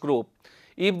farmers group,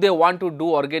 if they want to do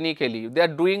organically, they are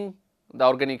doing the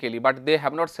organically, but they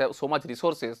have not so much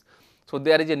resources. So,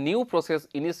 there is a new process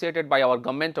initiated by our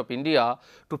government of India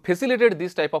to facilitate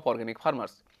this type of organic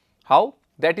farmers. How?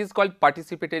 That is called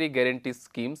participatory guarantee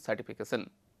scheme certification,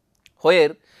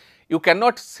 where you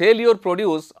cannot sell your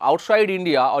produce outside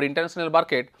India or international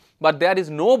market, but there is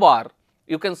no bar,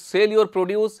 you can sell your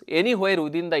produce anywhere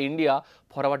within the India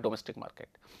for our domestic market.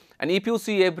 And if you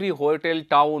see every hotel,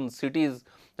 town, cities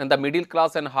and the middle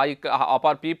class and high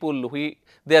upper people,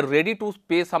 they are ready to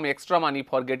pay some extra money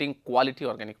for getting quality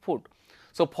organic food.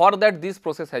 So, for that this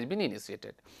process has been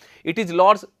initiated. It is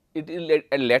launched, it is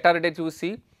a later date you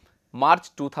see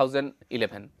March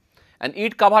 2011, and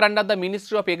it cover under the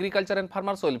Ministry of Agriculture and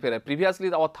Farmers Welfare.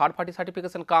 Previously our third party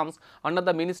certification comes under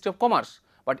the Ministry of Commerce,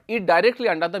 but it directly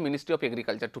under the Ministry of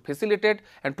Agriculture to facilitate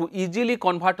and to easily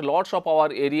convert lots of our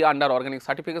area under organic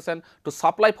certification to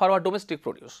supply for our domestic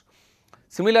produce.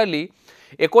 Similarly,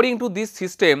 according to this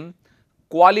system,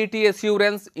 quality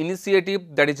assurance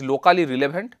initiative that is locally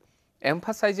relevant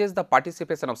emphasizes the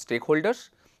participation of stakeholders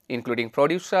including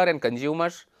producer and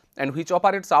consumers, and which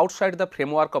operates outside the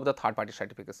framework of the third party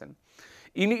certification.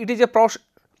 It is a process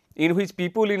in which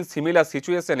people in similar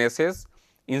situation assess,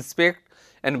 inspect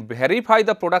and verify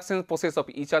the production process of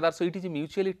each other. So, it is a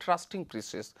mutually trusting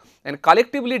process and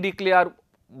collectively declare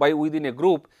by within a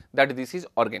group that this is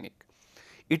organic.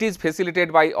 It is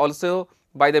facilitated by also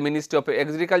by the Ministry of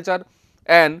Agriculture,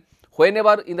 and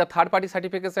whenever in the third party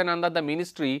certification under the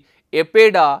ministry,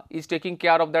 APEDA is taking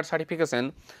care of that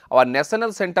certification, our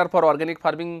National Center for Organic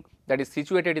Farming that is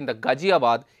situated in the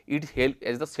Ghaziabad, it held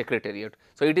as the secretariat.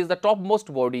 So, it is the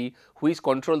topmost body which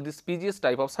control this PGS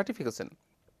type of certification.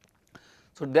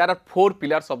 So, there are 4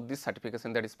 pillars of this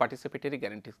certification, that is participatory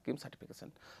guarantee scheme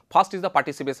certification. First is the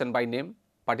participation by name,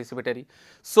 participatory.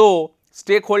 So,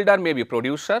 stakeholder may be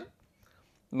producer,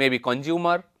 may be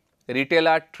consumer,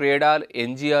 retailer, trader,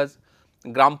 NGOs,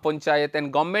 Gram Panchayat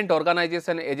and government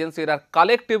organization agencies are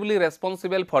collectively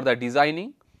responsible for the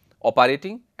designing,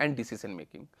 operating and decision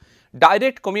making.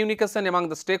 Direct communication among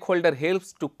the stakeholder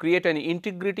helps to create an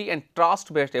integrity and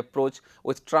trust based approach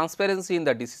with transparency in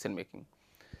the decision making.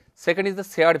 Second is the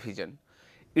shared vision.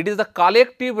 It is the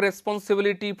collective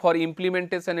responsibility for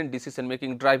implementation and decision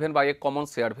making driven by a common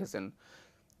shared vision.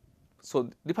 So,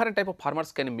 different type of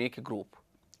farmers can make a group,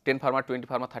 10 farmer, 20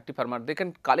 farmer, 30 farmer, they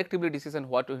can collectively decision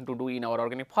what to do in our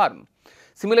organic farm.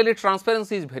 Similarly,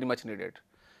 transparency is very much needed.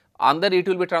 Under it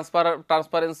will be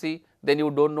transparency, then you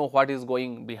do not know what is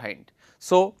going behind.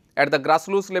 So, at the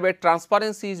grassroots level,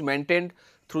 transparency is maintained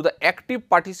through the active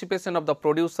participation of the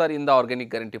producer in the organic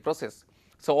guarantee process.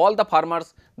 So, all the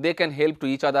farmers, they can help to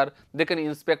each other, they can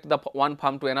inspect the one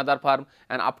farm to another farm,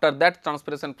 and after that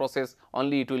transparency process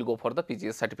only it will go for the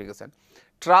PGS certification.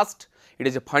 Trust, it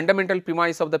is a fundamental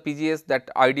premise of the PGS, that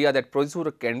idea that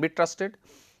producer can be trusted,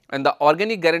 and the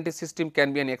organic guarantee system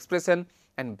can be an expression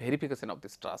and verification of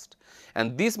this trust.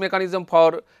 And this mechanism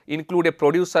for include a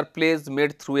producer pledge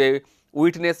made through a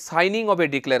witness signing of a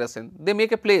declaration. They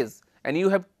make a pledge and you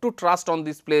have to trust on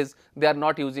this pledge, they are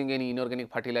not using any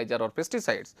inorganic fertilizer or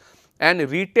pesticides, and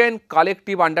retain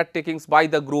collective undertakings by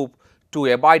the group to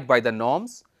abide by the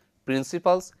norms,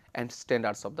 principles and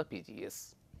standards of the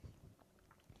PGS.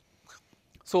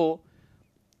 So,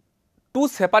 two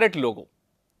separate logo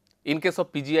in case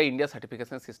of PGI India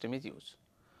certification system is used.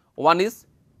 One is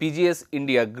PGS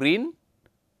India Green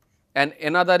and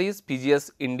another is PGS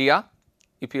India.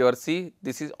 If you ever see,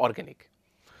 this is organic.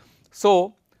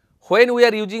 So, when we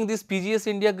are using this PGS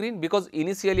India Green, because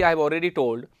initially I have already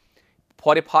told,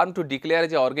 for a farm to declare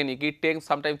as a organic, it takes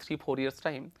sometimes 3-4 years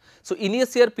time. So,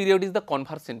 initial period is the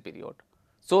conversion period.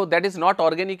 So, that is not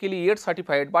organically yet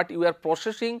certified, but you are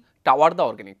processing toward the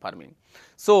organic farming.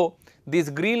 So, this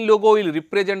green logo will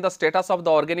represent the status of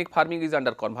the organic farming is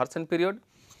under conversion period.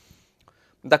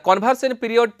 The conversion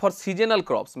period for seasonal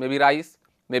crops, maybe rice,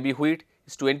 maybe wheat,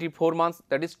 is 24 months,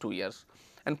 that is 2 years.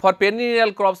 And for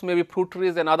perennial crops, maybe fruit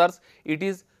trees and others, it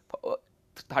is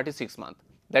 36 months,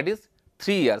 that is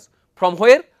 3 years. From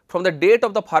where? From the date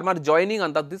of the farmer joining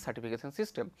under this certification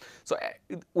system. So,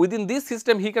 within this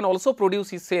system he can also produce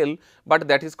his sale, but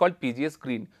that is called PGS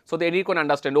Green. So, the editor can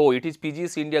understand, oh, it is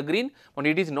PGS India Green, but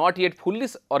it is not yet fully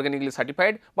organically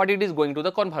certified, but it is going to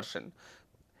the conversion.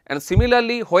 And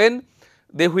similarly, when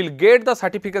they will get the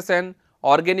certification,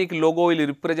 organic logo will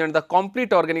represent the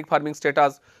complete organic farming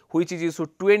status, which is issued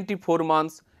 24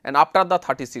 months and after the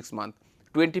 36 months.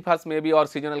 21st maybe or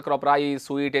seasonal crop, rice,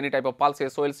 wheat, any type of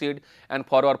pulses, soil seed, and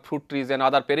for our fruit trees and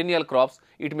other perennial crops,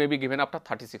 it may be given after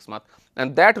 36 months.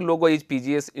 And that logo is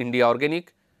PGS India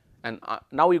Organic, and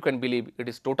now you can believe it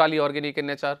is totally organic in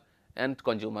nature and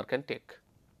consumer can take.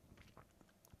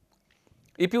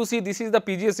 If you see, this is the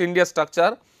PGS India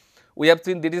structure. We have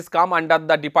seen this is come under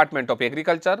the Department of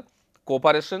Agriculture,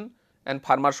 Cooperation and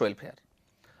Farmers Welfare.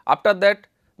 After that,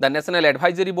 the National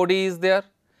Advisory Body is there,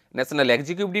 National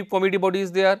Executive Committee Body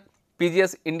is there,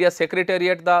 PGS India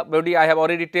Secretariat, the body I have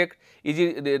already taken,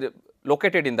 is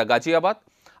located in the Ghaziabad.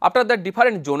 After that,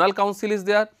 different zonal council is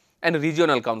there and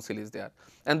regional council is there,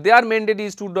 and their mandate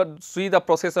is to see the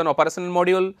process and operation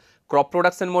module, crop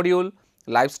production module,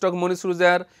 livestock monitoring is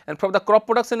there, and from the crop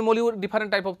production module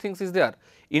different type of things is there.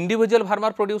 Individual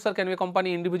farmer producer can be a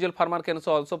company, individual farmer can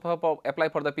also apply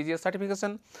for the PGS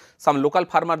certification. Some local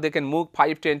farmer they can move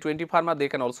 5, 10, 20 farmer, they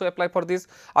can also apply for this.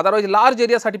 Otherwise, large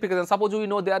area certification, suppose we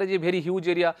know there is a very huge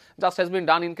area just has been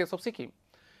done in case of Sikkim,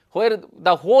 where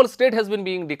the whole state has been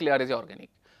being declared as organic.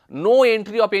 No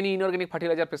entry of any inorganic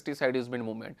fertilizer pesticide is been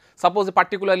movement. Suppose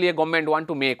particularly a government want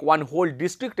to make one whole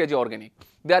district as organic,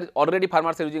 there already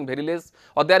farmers are using very less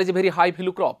or there is a very high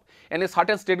value crop, and a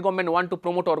certain state government want to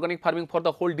promote organic farming for the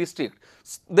whole district,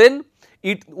 then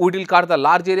it would require the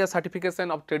large area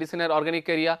certification of traditional organic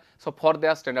area. So, for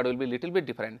their standard will be little bit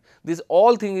different. This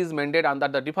all thing is mandated under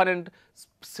the different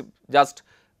just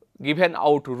given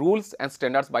out rules and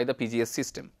standards by the PGS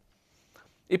system.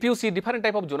 If you see, different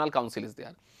type of zonal council is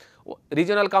there.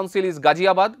 Regional council is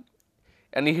Ghaziabad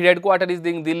and his headquarter is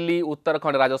in Delhi,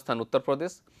 Uttarakhand, Rajasthan, Uttar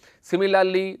Pradesh.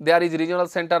 Similarly, there is regional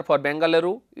center for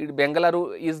Bengaluru,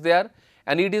 Bengaluru is there,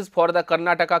 and it is for the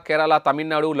Karnataka, Kerala, Tamil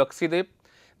Nadu, Lakshadweep.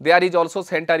 There is also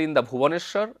center in the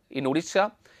Bhubaneswar in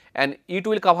Odisha, and it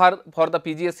will cover for the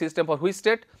PGS system for which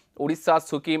state? Odisha,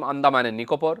 Sikkim, Andaman and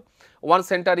Nicobar. One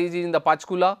center is in the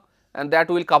Panchkula, and that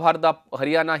will cover the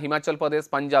Haryana, Himachal Pradesh,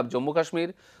 Punjab, Jammu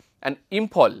Kashmir, and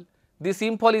Imphal. This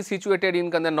Imphal is situated in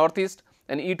the northeast,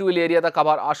 and it will area the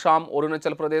cover Assam,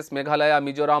 Arunachal Pradesh, Meghalaya,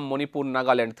 Mizoram, Manipur,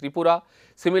 Nagaland, Tripura.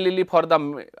 Similarly, for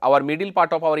the our middle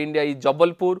part of our India is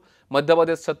Jabalpur, Madhya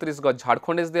Pradesh, Chhattisgarh,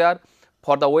 Jharkhand is there.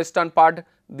 For the western part,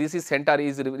 this is center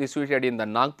is situated in the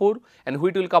Nagpur, and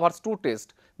which will cover two states,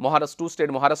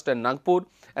 Maharashtra and Nagpur,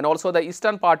 and also the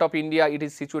eastern part of India, it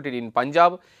is situated in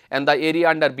Punjab, and the area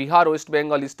under Bihar, West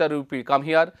Bengal, Eastern UP come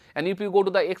here. And if you go to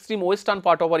the extreme western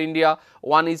part of our India,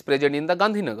 one is present in the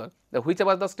Gandhinagar. The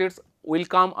whichever the states will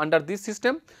come under this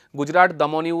system, Gujarat,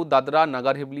 Daman, Dadra,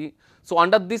 Nagar Haveli. So,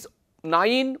 under this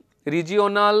 9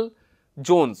 regional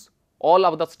zones, all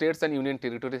of the states and union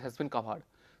territories has been covered.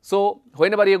 So,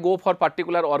 whenever you go for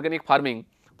particular organic farming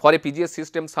for a PGS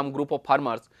system, some group of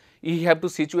farmers, you have to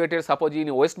situate it suppose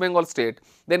in West Bengal state,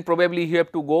 then probably you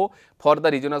have to go for the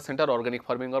regional center organic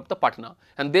farming of the Patna,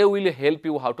 and they will help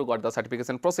you how to got the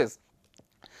certification process.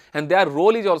 and their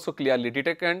role is also clearly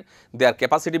detected, their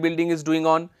capacity building is doing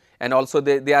on, and also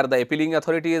they are the appealing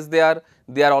authority is there,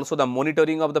 they are also the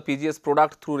monitoring of the PGS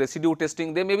product through residue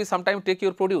testing. They maybe sometimes take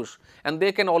your produce, and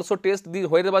they can also test the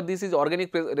whether this is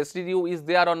organic residue is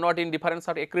there or not in different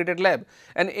sort of accredited lab,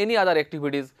 and any other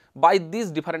activities by these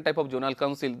different type of zonal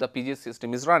council the PGS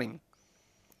system is running.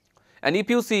 And if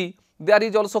you see, there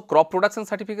is also crop production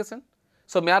certification.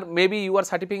 So, maybe you are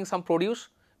certifying some produce,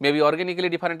 maybe organically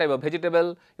different type of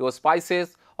vegetable, your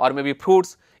spices, or maybe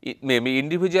fruits, maybe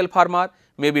individual farmer,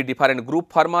 maybe different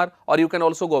group farmer, or you can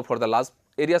also go for the large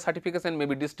area certification,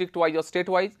 maybe district wise or state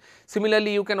wise.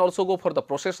 Similarly, you can also go for the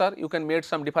processor, you can make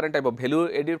some different type of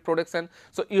value added production.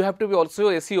 So, you have to be also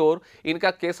assured in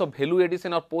the case of value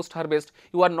addition or post harvest,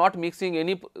 you are not mixing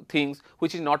any things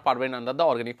which is not permitted under the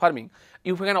organic farming.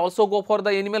 You can also go for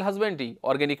the animal husbandry,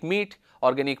 organic meat,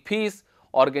 organic fish,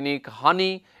 organic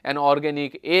honey, and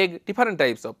organic egg, different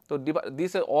types of. So,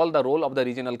 these are all the role of the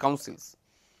regional councils.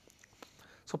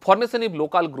 So, formation of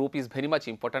local group is very much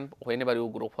important whenever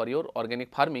you go for your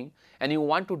organic farming and you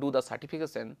want to do the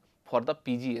certification for the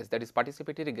PGS, that is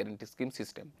Participatory Guarantee Scheme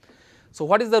system. So,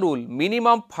 what is the rule?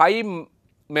 Minimum 5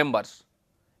 members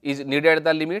is needed at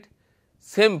the limit.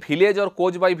 Same village or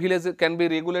coach by village can be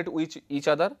regulate with each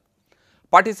other.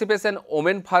 Participation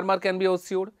women farmer can be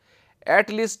assured.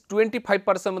 At least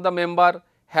 25% of the member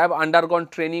have undergone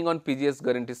training on PGS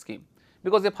guarantee scheme,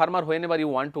 because a farmer whenever you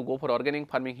want to go for organic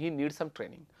farming, he needs some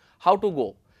training, how to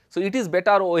go. So, it is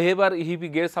better wherever he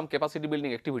gets some capacity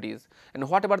building activities, and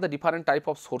what about the different type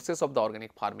of sources of the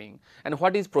organic farming, and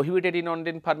what is prohibited in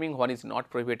organic farming, what is not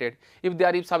prohibited. If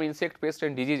there is some insect pest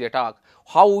and disease attack,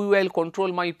 how we will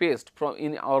control my pest from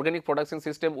in organic production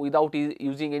system without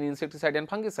using any insecticide and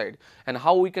fungicide, and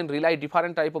how we can rely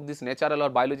different type of this natural or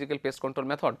biological pest control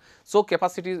method. So,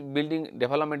 capacity building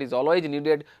development is always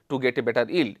needed to get a better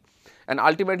yield, and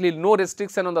ultimately no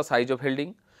restriction on the size of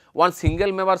holding. One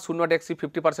single member should not exceed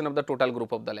 50% of the total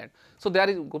group of the land. So, there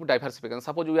is group diversification.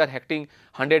 Suppose we are hecting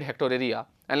 100 hectare area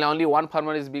and only one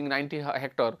farmer is being 90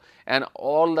 hectare and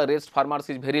all the rest farmers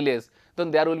is very less,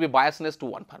 then there will be biasness to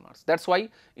one farmers. That is why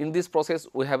in this process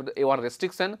we have a one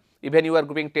restriction, even you are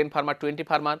grouping 10 farmer, 20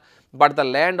 farmer, but the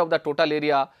land of the total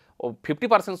area of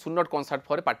 50% should not concern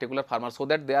for a particular farmer, so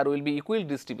that there will be equal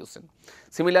distribution.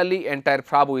 Similarly, entire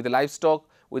FRAB with livestock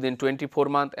within 24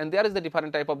 months, and there is the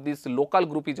different type of this local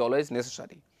group is always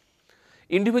necessary.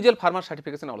 Individual farmer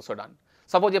certification also done.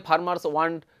 Suppose a farmers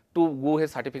want to go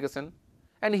his certification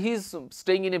and he is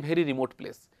staying in a very remote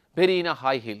place, very in a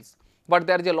high hills, but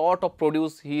there is a lot of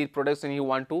produce he produces and he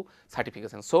want to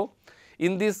certification. So,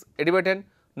 in this advertent,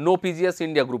 no PGS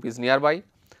India group is nearby,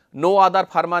 no other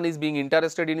farmer is being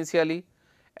interested initially,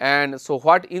 and so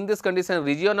what in this condition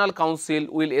regional council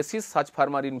will assist such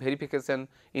farmer in verification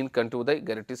in contour the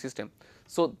guarantee system.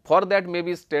 So, for that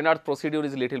maybe standard procedure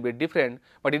is little bit different,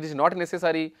 but it is not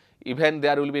necessary, even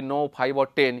there will be no 5 or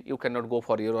 10 you cannot go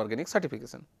for your organic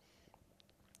certification.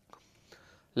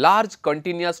 Large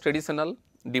continuous traditional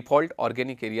default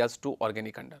organic areas to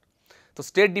organic under. So,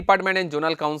 state department and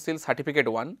zonal council certificate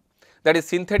 1, that is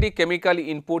synthetic chemical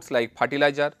inputs like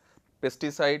fertilizer,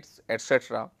 pesticides,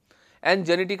 etc. and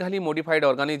genetically modified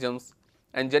organisms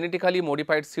and genetically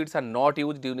modified seeds are not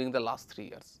used during the last 3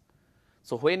 years.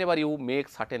 So, whenever you make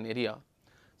certain area,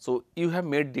 so you have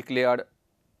made declared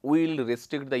we will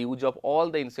restrict the use of all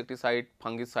the insecticide,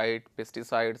 fungicide,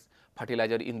 pesticides,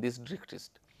 fertilizer in this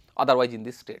district, otherwise in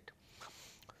this state.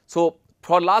 So,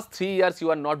 for last 3 years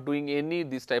you are not doing any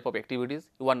this type of activities,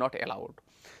 you are not allowed.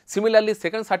 Similarly,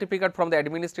 second certificate from the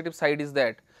administrative side is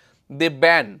that they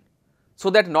ban,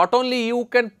 so that not only you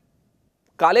can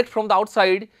collect from the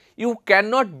outside, you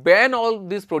cannot ban all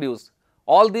this produce,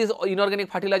 all these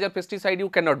inorganic fertilizer, pesticide you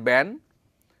cannot ban.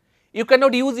 You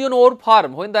cannot use in your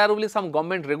farm, when there will be some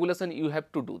government regulation you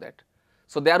have to do that.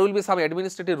 So, there will be some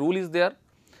administrative rule is there,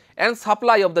 and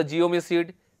supply of the GMO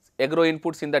seed, agro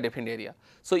inputs in the defined area.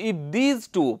 So, if these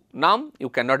two now you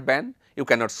cannot ban, you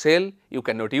cannot sell, you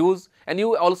cannot use, and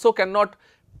you also cannot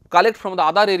collect from the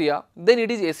other area, then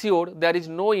it is assured there is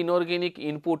no inorganic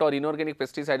input or inorganic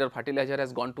pesticide or fertilizer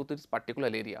has gone to this particular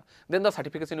area, then the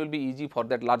certification will be easy for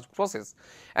that large process.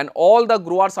 And all the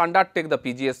growers undertake the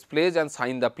PGS pledge and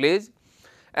sign the pledge,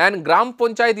 and Gram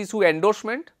Panchayat issue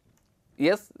endorsement,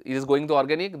 yes, it is going to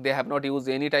organic, they have not used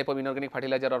any type of inorganic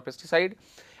fertilizer or pesticide,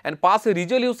 and pass a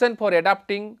resolution for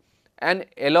adapting and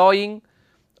allowing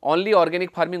only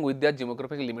organic farming with their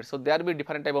geographical limits. So, there will be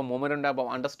different type of memorandum of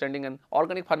understanding, and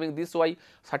organic farming, this why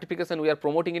certification we are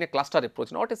promoting in a cluster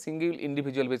approach, not a single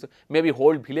individual basis. Maybe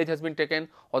whole village has been taken,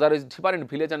 or there is different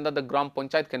village under the Gram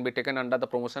Panchayat can be taken under the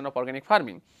promotion of organic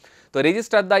farming. So,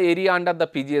 register the area under the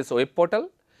PGS web portal.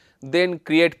 then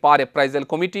create PAR appraisal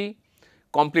committee,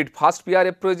 complete fast PR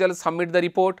appraisal, submit the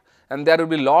report, and there will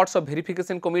be lots of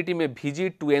verification committee may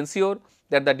visit to ensure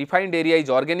that the defined area is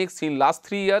organic seen last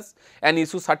 3 years and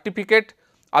issue certificate.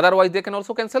 Otherwise, they can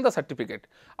also cancel the certificate.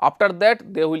 After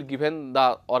that, they will given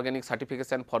the organic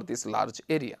certification for this large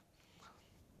area.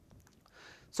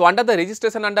 So, under the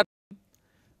registration under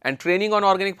and training on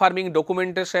organic farming,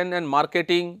 documentation and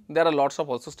marketing, there are lots of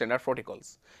also standard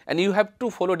protocols, and you have to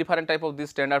follow different type of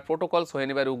these standard protocols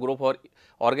whenever you go for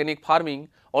organic farming.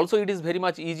 Also, it is very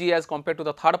much easy as compared to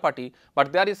the third party,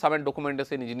 but there is some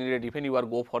documentation is needed even you are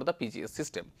go for the PGS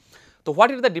system. So,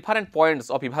 what are the different points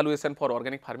of evaluation for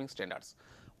organic farming standards?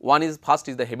 One is first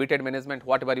is the habitat management,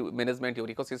 whatever you management your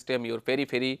ecosystem, your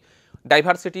periphery,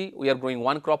 diversity, we are growing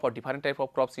one crop or different type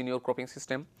of crops in your cropping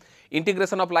system.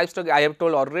 Integration of livestock, I have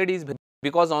told already, is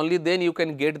because only then you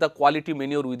can get the quality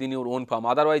manure within your own farm.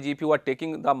 Otherwise, if you are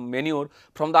taking the manure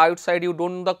from the outside, you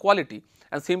don't know the quality,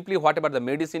 and simply whatever the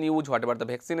medicine use, whatever the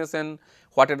vaccination,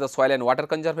 whatever the soil and water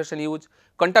conservation use,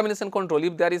 contamination control,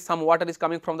 if there is some water is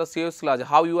coming from the sewage sludge,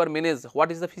 how you are managed,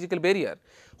 what is the physical barrier,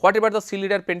 whatever the seed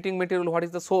leader painting material, what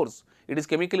is the source, it is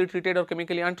chemically treated or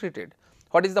chemically untreated,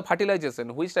 what is the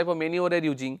fertilization, which type of manure are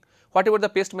you using, whatever the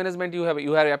pest management you have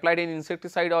applied an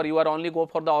insecticide or you are only go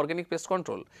for the organic pest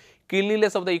control,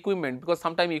 cleanliness of the equipment, because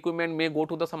sometimes equipment may go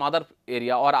to the some other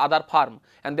area or other farm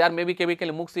and there may be chemical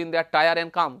mix in their tire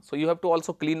and come. So, you have to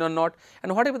also clean or not,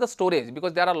 and whatever the storage,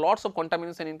 because there are lots of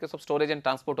contamination in case of storage and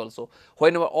transport also.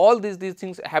 Whenever all these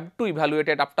things have to evaluate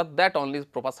it, after that only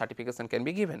proper certification can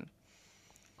be given.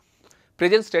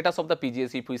 Present status of the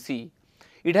PGS, if we see,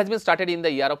 it has been started in the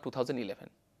year of 2011.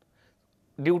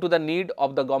 Due to the need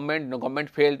of the government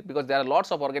failed, because there are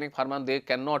lots of organic farmers, they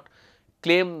cannot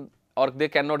claim or they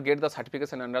cannot get the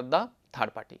certification under the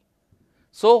third party.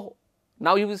 So,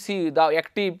 now you will see the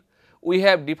active, we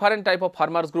have different type of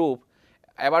farmers group,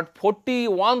 about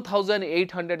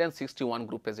 41,861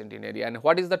 group present in area. And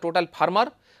what is the total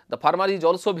farmer? The farmer is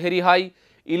also very high,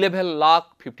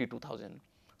 11,52,000.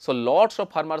 So, lots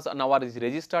of farmers now are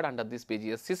registered under this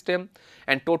PGS system,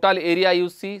 and total area you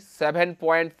see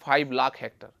 7.5 lakh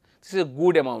hectare. This is a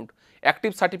good amount.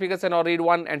 Active certification or read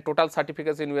one and total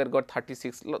certification we have got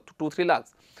 36 to 3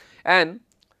 lakhs. And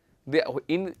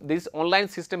in this online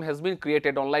system has been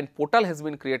created, online portal has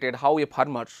been created, how a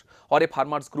farmers or a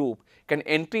farmers group can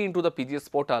entry into the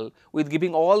PGS portal with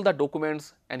giving all the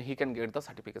documents and he can get the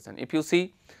certification. If you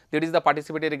see, there is the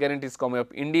participatory guarantees coming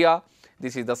of India,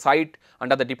 this is the site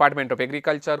under the Department of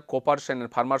Agriculture, Cooperation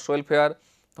and Farmers Welfare,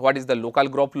 what is the local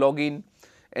group login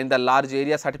and the large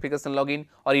area certification login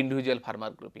or individual farmer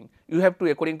grouping. You have to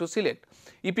according to select.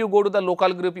 If you go to the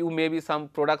local group, you may be some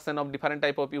production of different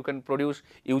type of, you can produce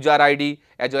user ID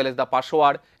as well as the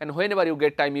password, and whenever you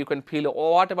get time you can fill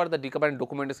whatever the different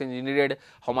documentation is needed,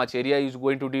 how much area is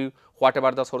going to do,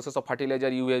 whatever the sources of fertilizer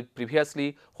you have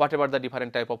previously, whatever the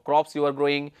different type of crops you are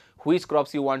growing, which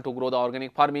crops you want to grow the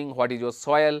organic farming, what is your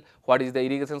soil, what is the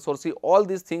irrigation source, all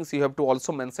these things you have to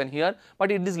also mention here, but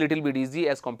it is little bit easy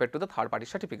as compared to the third party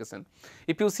certification.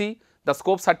 If you see, the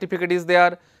scope certificate is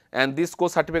there, and this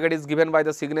scope certificate is given by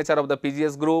the signature of the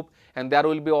PGS group, and there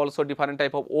will be also different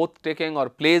type of oath taking or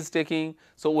pledge taking.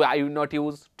 So, I will not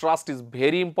use, trust is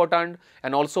very important,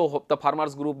 and also the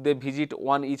farmers group they visit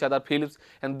one each other fields,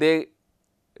 and they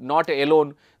not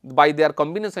alone, by their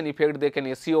combination effect they can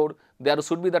assure there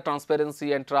should be the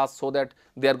transparency and trust, so that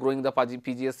they are growing the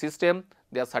PGS system,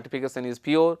 their certification is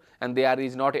pure and there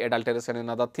is not adulteration and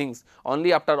other things.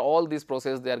 Only after all this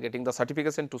process they are getting the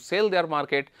certification to sell their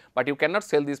market, but you cannot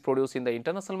sell this produce in the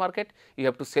international market, you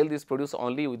have to sell this produce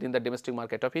only within the domestic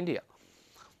market of India.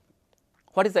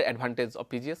 What is the advantage of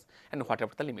PGS and what are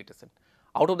the limitation?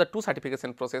 Out of the two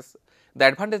certification process, the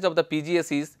advantage of the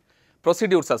PGS is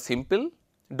procedures are simple,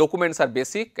 documents are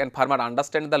basic and farmer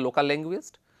understand the local language,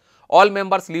 all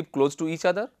members live close to each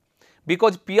other.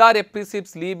 Because PR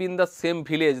apprenticeships live in the same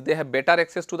village, they have better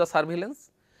access to the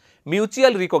surveillance,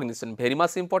 mutual recognition very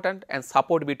much important and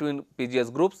support between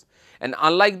PGS groups, and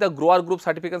unlike the grower group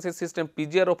certification system,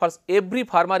 PGR offers every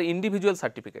farmer individual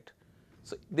certificate.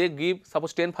 So, they give,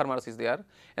 suppose 10 farmers is there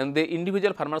and the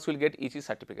individual farmers will get each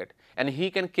certificate and he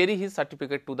can carry his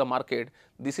certificate to the market.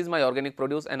 This is my organic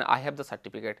produce and I have the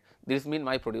certificate, this means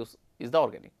my produce is the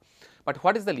organic. But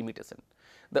what is the limitation?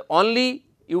 The only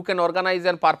you can organize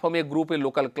and perform a group, a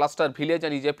local cluster, village,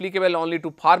 and is applicable only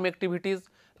to farm activities,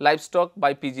 livestock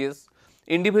by PGS.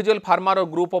 Individual farmer or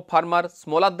group of farmers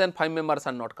smaller than 5 members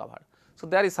are not covered. So,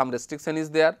 there is some restriction is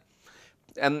there.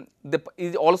 and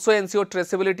it also ensure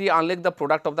traceability unlike the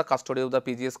product of the custody of the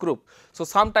PGS group. So,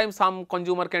 sometimes some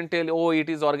consumer can tell, oh, it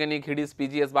is organic, it is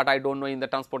PGS, but I do not know in the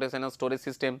transportation and storage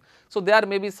system. So, there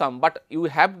may be some, but you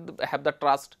have the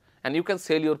trust and you can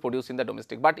sell your produce in the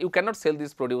domestic, but you cannot sell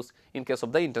this produce in case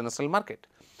of the international market.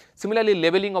 Similarly,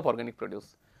 labeling of organic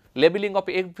produce, labeling of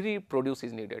every produce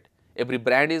is needed, every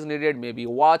brand is needed, maybe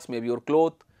watch, maybe your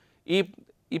cloth.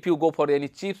 If you go for any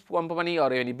chips company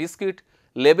or any biscuit,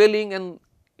 labeling and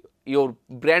your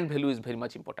brand value is very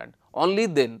much important. Only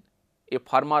then a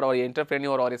farmer or a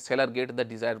entrepreneur or a seller get the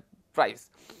desired price.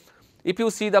 If you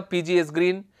see the PGS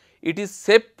green, it is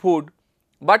safe food,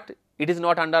 but it is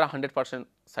not under 100%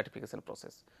 certification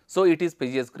process. So, it is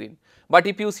PGS green. But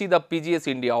if you see the PGS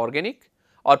India organic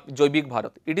or Joybik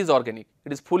Bharat, it is organic,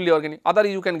 it is fully organic. Other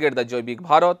you can get the Joybik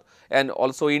Bharat and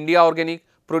also India organic,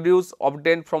 produce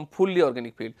obtained from fully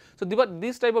organic field. So,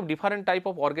 this type of different type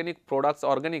of organic products,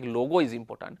 organic logo is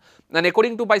important, and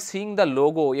according to by seeing the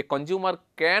logo, a consumer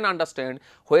can understand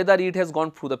whether it has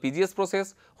gone through the PGS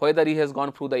process, whether it has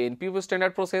gone through the NPV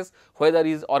standard process, whether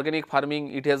is organic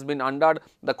farming, it has been under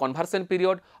the conversion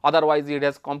period, otherwise it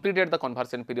has completed the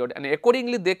conversion period, and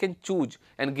accordingly they can choose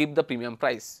and give the premium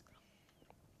price.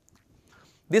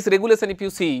 This regulation, if you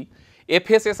see,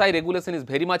 FSSI regulation is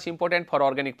very much important for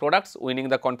organic products, winning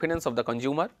the confidence of the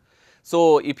consumer.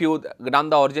 So, if you run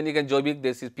the organic and Joybik,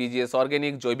 this is PGS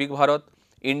organic, Joybik Bharat,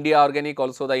 India organic,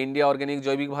 also the India organic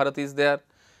Joybik Bharat is there,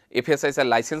 FSSI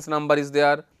license number is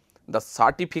there, the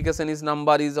certification is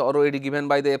number is already given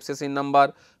by the FSSI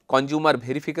number, consumer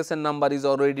verification number is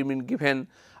already been given.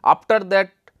 After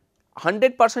that,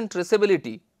 100%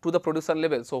 traceability to the producer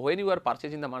level. So, when you are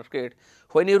purchasing the market,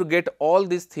 when you get all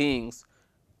these things,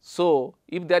 so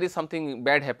if there is something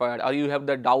bad happened or you have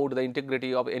the doubt the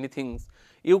integrity of anything,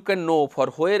 you can know for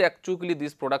where actually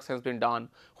this product has been done,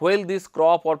 where this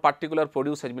crop or particular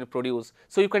produce has been produced.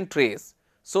 So, you can trace.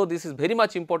 So, this is very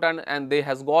much important and they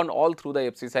has gone all through the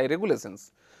FSSI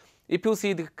regulations. If you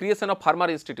see the creation of farmer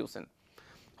institution,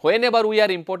 whenever we are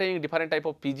importing different type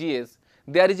of PGS,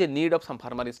 there is a need of some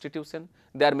farmer institution,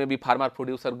 there may be farmer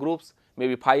producer groups,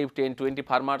 maybe 5, 10, 20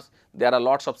 farmers, there are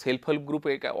lots of self-help group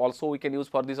also we can use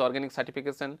for this organic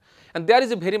certification, and there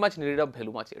is a very much need of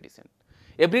value much addition.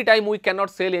 Every time we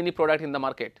cannot sell any product in the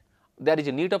market, there is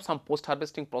a need of some post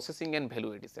harvesting processing and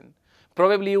value addition.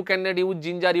 Probably you cannot use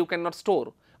ginger, you cannot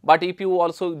store, but if you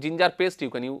also ginger paste you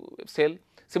can sell.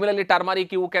 Similarly,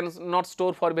 turmeric you can not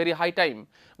store for very high time,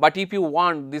 but if you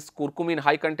want this curcumin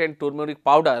high content turmeric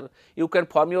powder, you can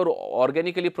from your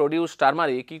organically produced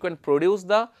turmeric, you can produce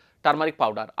the turmeric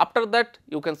powder. After that,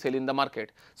 you can sell in the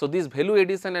market. So, this value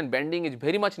addition and branding is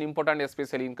very much important,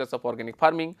 especially in case of organic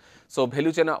farming. So,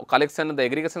 value chain collection, the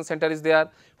aggregation center is there,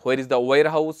 where is the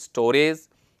warehouse, storage,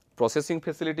 processing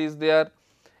facility is there,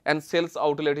 and sales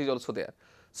outlet is also there.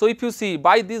 So, if you see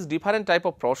by this different type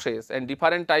of process and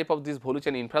different type of this value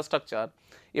chain infrastructure,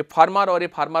 a farmer or a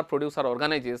farmer producer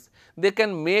organizes, they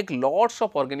can make lots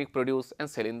of organic produce and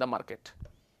sell in the market.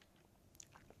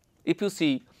 If you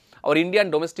see our Indian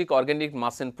domestic organic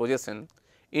mass and possession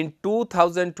in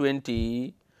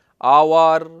 2020,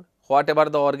 our whatever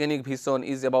the organic vision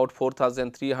is about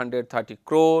 4,330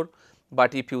 crore,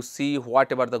 but if you see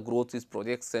whatever the growth is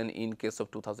projection in case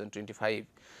of 2025,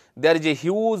 there is a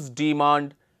huge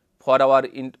demand for our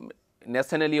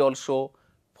nationally also,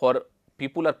 for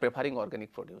people are preferring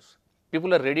organic produce.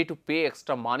 People are ready to pay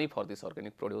extra money for this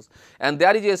organic produce, and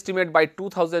there is a estimate by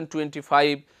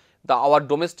 2025 our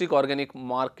domestic organic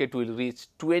market will reach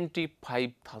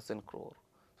 25,000 crore.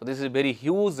 So, this is a very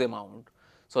huge amount.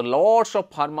 So, lots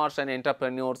of farmers and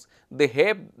entrepreneurs, they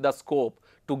have the scope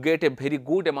to get a very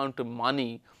good amount of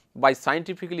money by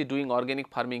scientifically doing organic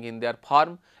farming in their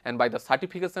farm and by the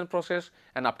certification process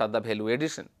and after the value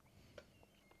addition.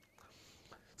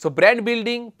 So, brand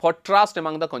building for trust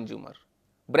among the consumer.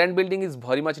 Brand building is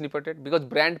very much important because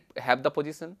brand have the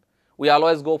position. We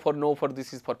always go for no for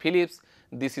this is for Philips,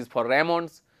 this is for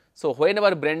Raymond's. So,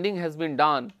 whenever branding has been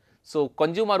done, so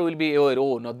consumer will be aware,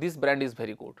 oh no, this brand is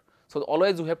very good. So,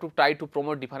 always we have to try to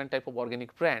promote different type of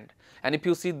organic brand, and if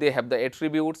you see they have the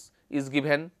attributes is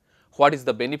given, what is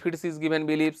the benefits is given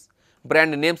beliefs,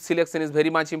 brand name selection is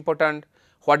very much important,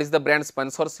 what is the brand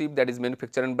sponsorship, that is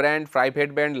manufacturer and brand,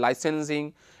 private brand,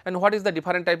 licensing, and what is the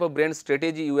different type of brand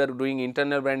strategy you are doing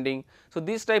internal branding. So,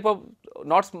 this type of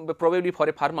not probably for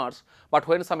a farmers, but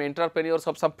when some entrepreneurs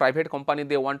of some private company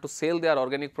they want to sell their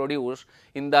organic produce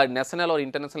in the national or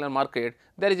international market,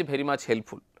 that is very much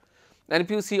helpful. And if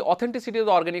you see authenticity of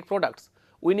the organic products,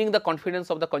 winning the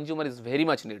confidence of the consumer is very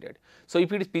much needed. So,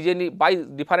 if it is PG by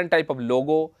different type of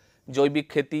logo, Joybik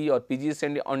Kheti or PGS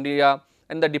and India,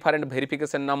 and the different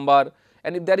verification number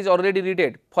and if there is already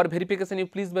read, for verification you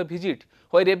please visit,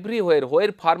 where everywhere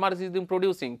where farmers is been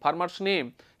producing, farmer's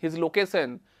name, his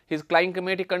location, his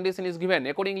climatic condition is given,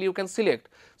 accordingly you can select.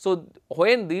 So,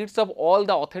 when deeds of all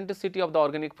the authenticity of the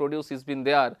organic produce is been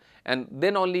there, and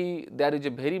then only there is a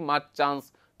very much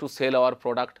chance to sell our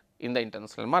product in the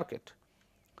international market.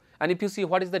 And if you see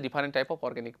what is the different type of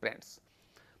organic brands,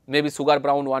 maybe sugar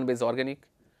brown one base organic,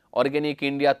 organic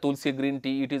India, Tulsi green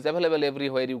tea, it is available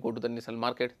everywhere you go to the national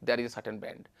market, there is a certain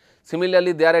brand.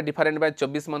 Similarly, there are different brand,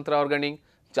 24 Mantra organic,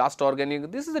 Just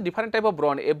organic, this is a different type of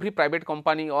brand, every private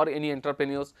company or any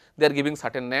entrepreneurs, they are giving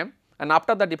certain name, and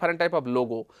after the different type of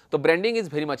logo, the branding is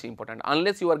very much important.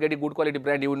 Unless you are getting good quality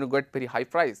brand, you will get very high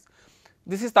price.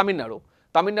 This is Tamil Nadu.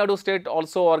 Tamil Nadu state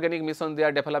also organic mission they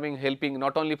are developing, helping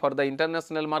not only for the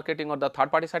international marketing or the third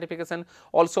party certification,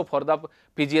 also for the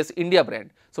PGS India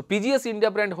brand. So, PGS India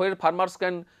brand where farmers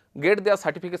can get their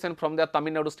certification from their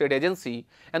Tamil Nadu state agency,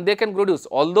 and they can produce,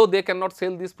 although they cannot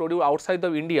sell this produce outside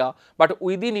of India, but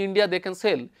within India they can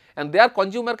sell, and their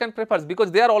consumer can prefer,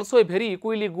 because they are also a very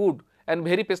equally good and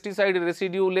very pesticide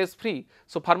residue less free.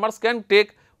 So, farmers can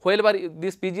take wherever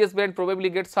this PGS brand probably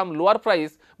gets some lower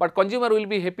price, but consumer will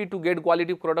be happy to get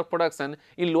quality product production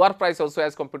in lower price also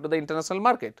as compared to the international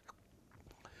market.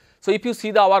 So, if you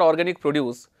see our organic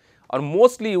produce, our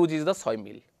mostly used is the soy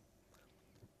meal,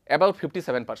 about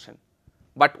 57%,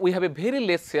 but we have a very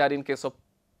less share in case of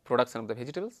production of the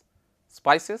vegetables,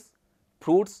 spices,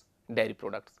 fruits, dairy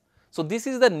products. So, this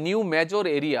is the new major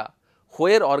area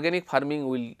where organic farming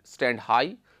will stand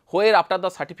high, where after the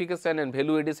certification and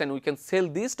value addition we can sell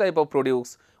this type of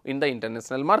produce in the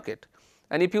international market.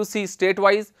 And if you see state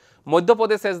wise, Madhya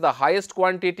Pradesh has the highest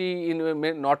quantity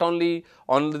in not only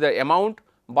on the amount,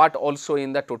 but also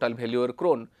in the total value or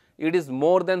crore. It is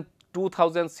more than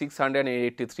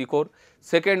 2,683 crore.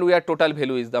 Second, we are total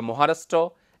value is the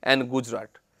Maharashtra and Gujarat.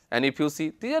 And if you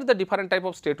see, these are the different type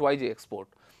of state wise export.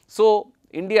 So,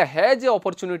 India has a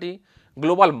opportunity.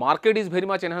 Global market is very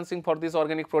much enhancing for these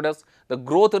organic products, the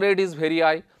growth rate is very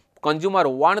high, consumer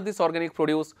want this organic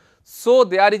produce. So,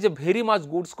 there is a very much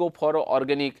good scope for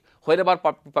organic, wherever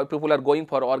people are going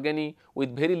for organic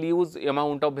with very less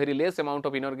amount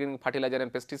of inorganic fertilizer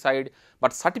and pesticide,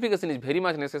 but certification is very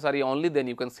much necessary, only then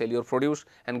you can sell your produce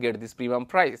and get this premium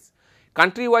price.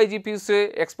 Country wise, if you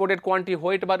say exported quantity,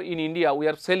 whatever in India we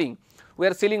are selling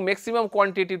maximum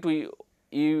quantity to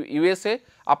USA,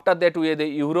 after that we have the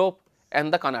Europe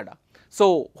and the Canada.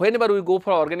 So, whenever we go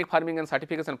for organic farming and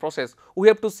certification process, we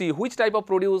have to see which type of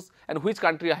produce and which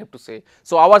country I have to say.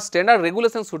 So, our standard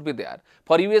regulations should be there.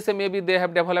 For USA maybe they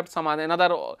have developed some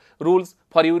another rules,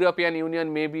 for European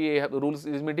Union maybe rules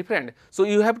is different. So,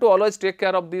 you have to always take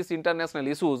care of these international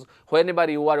issues whenever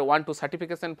you want to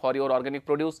certification for your organic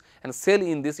produce and sell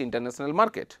in this international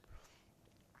market.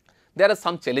 There are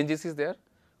some challenges is there,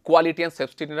 quality and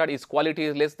safety standard. Is quality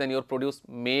is less than your produce,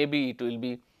 maybe it will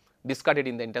be discarded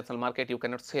in the international market, you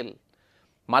cannot sell.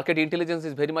 Market intelligence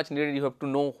is very much needed, you have to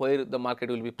know where the market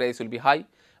will be, price will be high.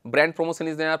 Brand promotion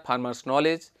is there, farmers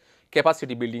knowledge,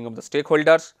 capacity building of the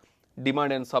stakeholders,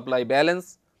 demand and supply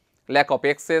balance, lack of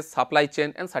access, supply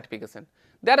chain and certification.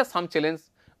 There are some challenges,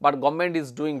 but government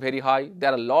is doing very high.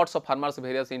 There are lots of farmers,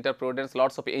 various entrepreneurs,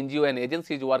 lots of NGO and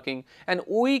agencies working, and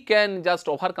we can just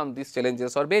overcome these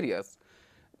challenges or barriers.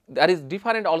 There is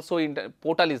different also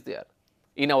portal is there.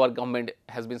 In our government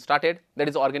has been started, that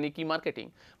is organic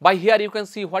e-marketing. By here you can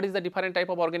see what is the different type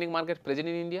of organic market present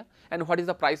in India and what is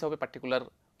the price of a particular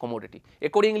commodity.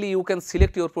 Accordingly, you can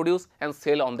select your produce and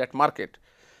sell on that market.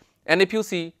 And if you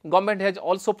see, government has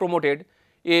also promoted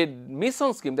a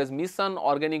mission scheme, that is mission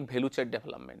organic value chain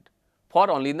development for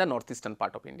only in the northeastern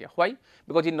part of India. Why?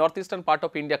 Because in northeastern part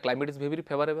of India climate is very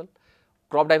favorable,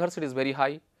 crop diversity is very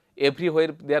high, everywhere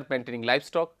they are maintaining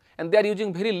livestock, and they are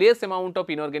using very less amount of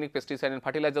inorganic pesticide and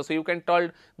fertilizer. So, you can tell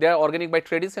they are organic by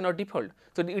tradition or default.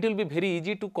 So, it will be very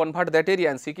easy to convert that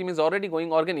area, and Sikkim is already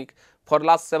going organic for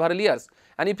last several years.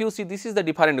 And if you see, this is the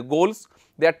different goals,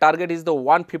 their target is the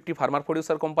 150 farmer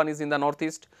producer companies in the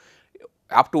northeast,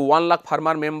 up to 1 lakh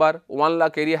farmer member, 1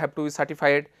 lakh area have to be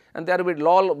certified, and there will be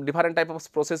lot different type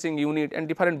of processing unit and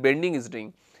different blending is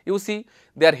doing. You see,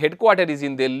 their headquarters is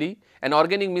in Delhi, and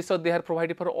organic method they have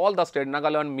provided for all the states,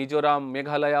 Nagaland, Mizoram,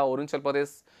 Meghalaya, Arunachal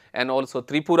Pradesh and also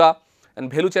Tripura,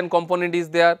 and value chain component is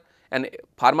there, and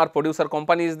farmer producer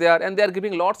company is there, and they are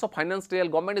giving lots of financial,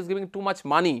 government is giving too much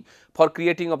money for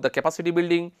creating of the capacity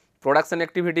building, production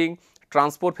activity,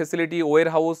 transport facility,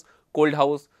 warehouse, cold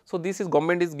house. So, this is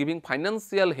government is giving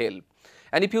financial help.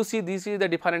 And if you see, this is the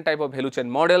different type of value chain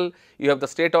model. You have the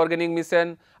state organic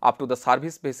mission up to the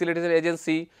service facilitation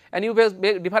agency, and you have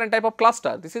different type of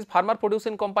cluster. This is farmer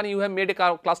producing company. You have made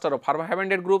a cluster of farmer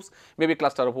 500 groups, maybe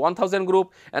cluster of 1000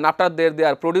 group, and after that they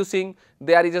are producing.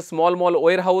 There is a small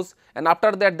warehouse, and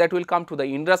after that that will come to the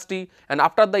industry, and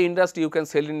after the industry you can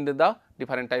sell in the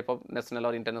different type of national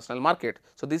or international market.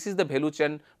 So, this is the value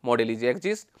chain model is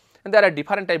exist, and there are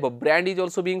different type of brand is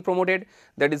also being promoted,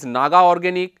 that is Naga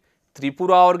Organic,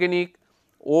 Tripura Organic,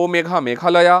 O Megha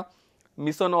Meghalaya,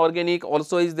 Mission Organic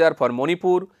also is there for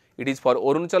Manipur, it is for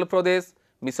Arunachal Pradesh,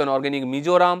 Mission Organic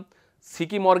Mizoram,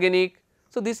 Sikkim Organic.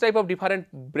 So, this type of different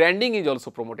branding is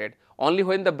also promoted. Only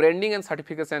when the branding and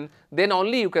certification, then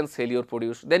only you can sell your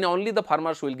produce, then only the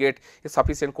farmers will get a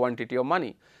sufficient quantity of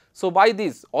money. So, by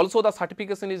this also the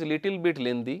certification is little bit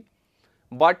lengthy,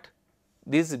 but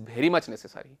this is very much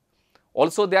necessary.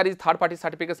 Also there is third party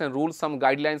certification rules, some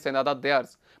guidelines and other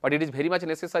theirs, but it is very much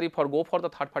necessary for go for the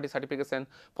third party certification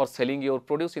for selling your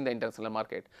produce in the international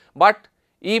market. But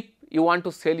if you want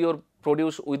to sell your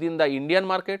produce within the Indian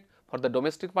market, for the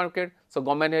domestic market, so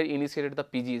government has initiated the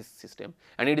PG system,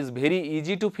 and it is very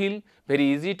easy to fill,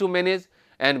 very easy to manage,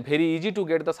 and very easy to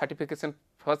get the certification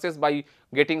process by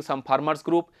getting some farmers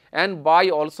group, and by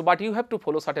also, but you have to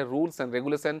follow certain rules and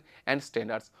regulation and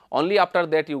standards. Only after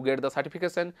that you get the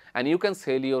certification, and you can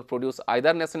sell your produce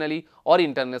either nationally or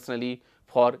internationally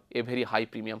for a very high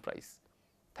premium price.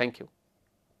 Thank you.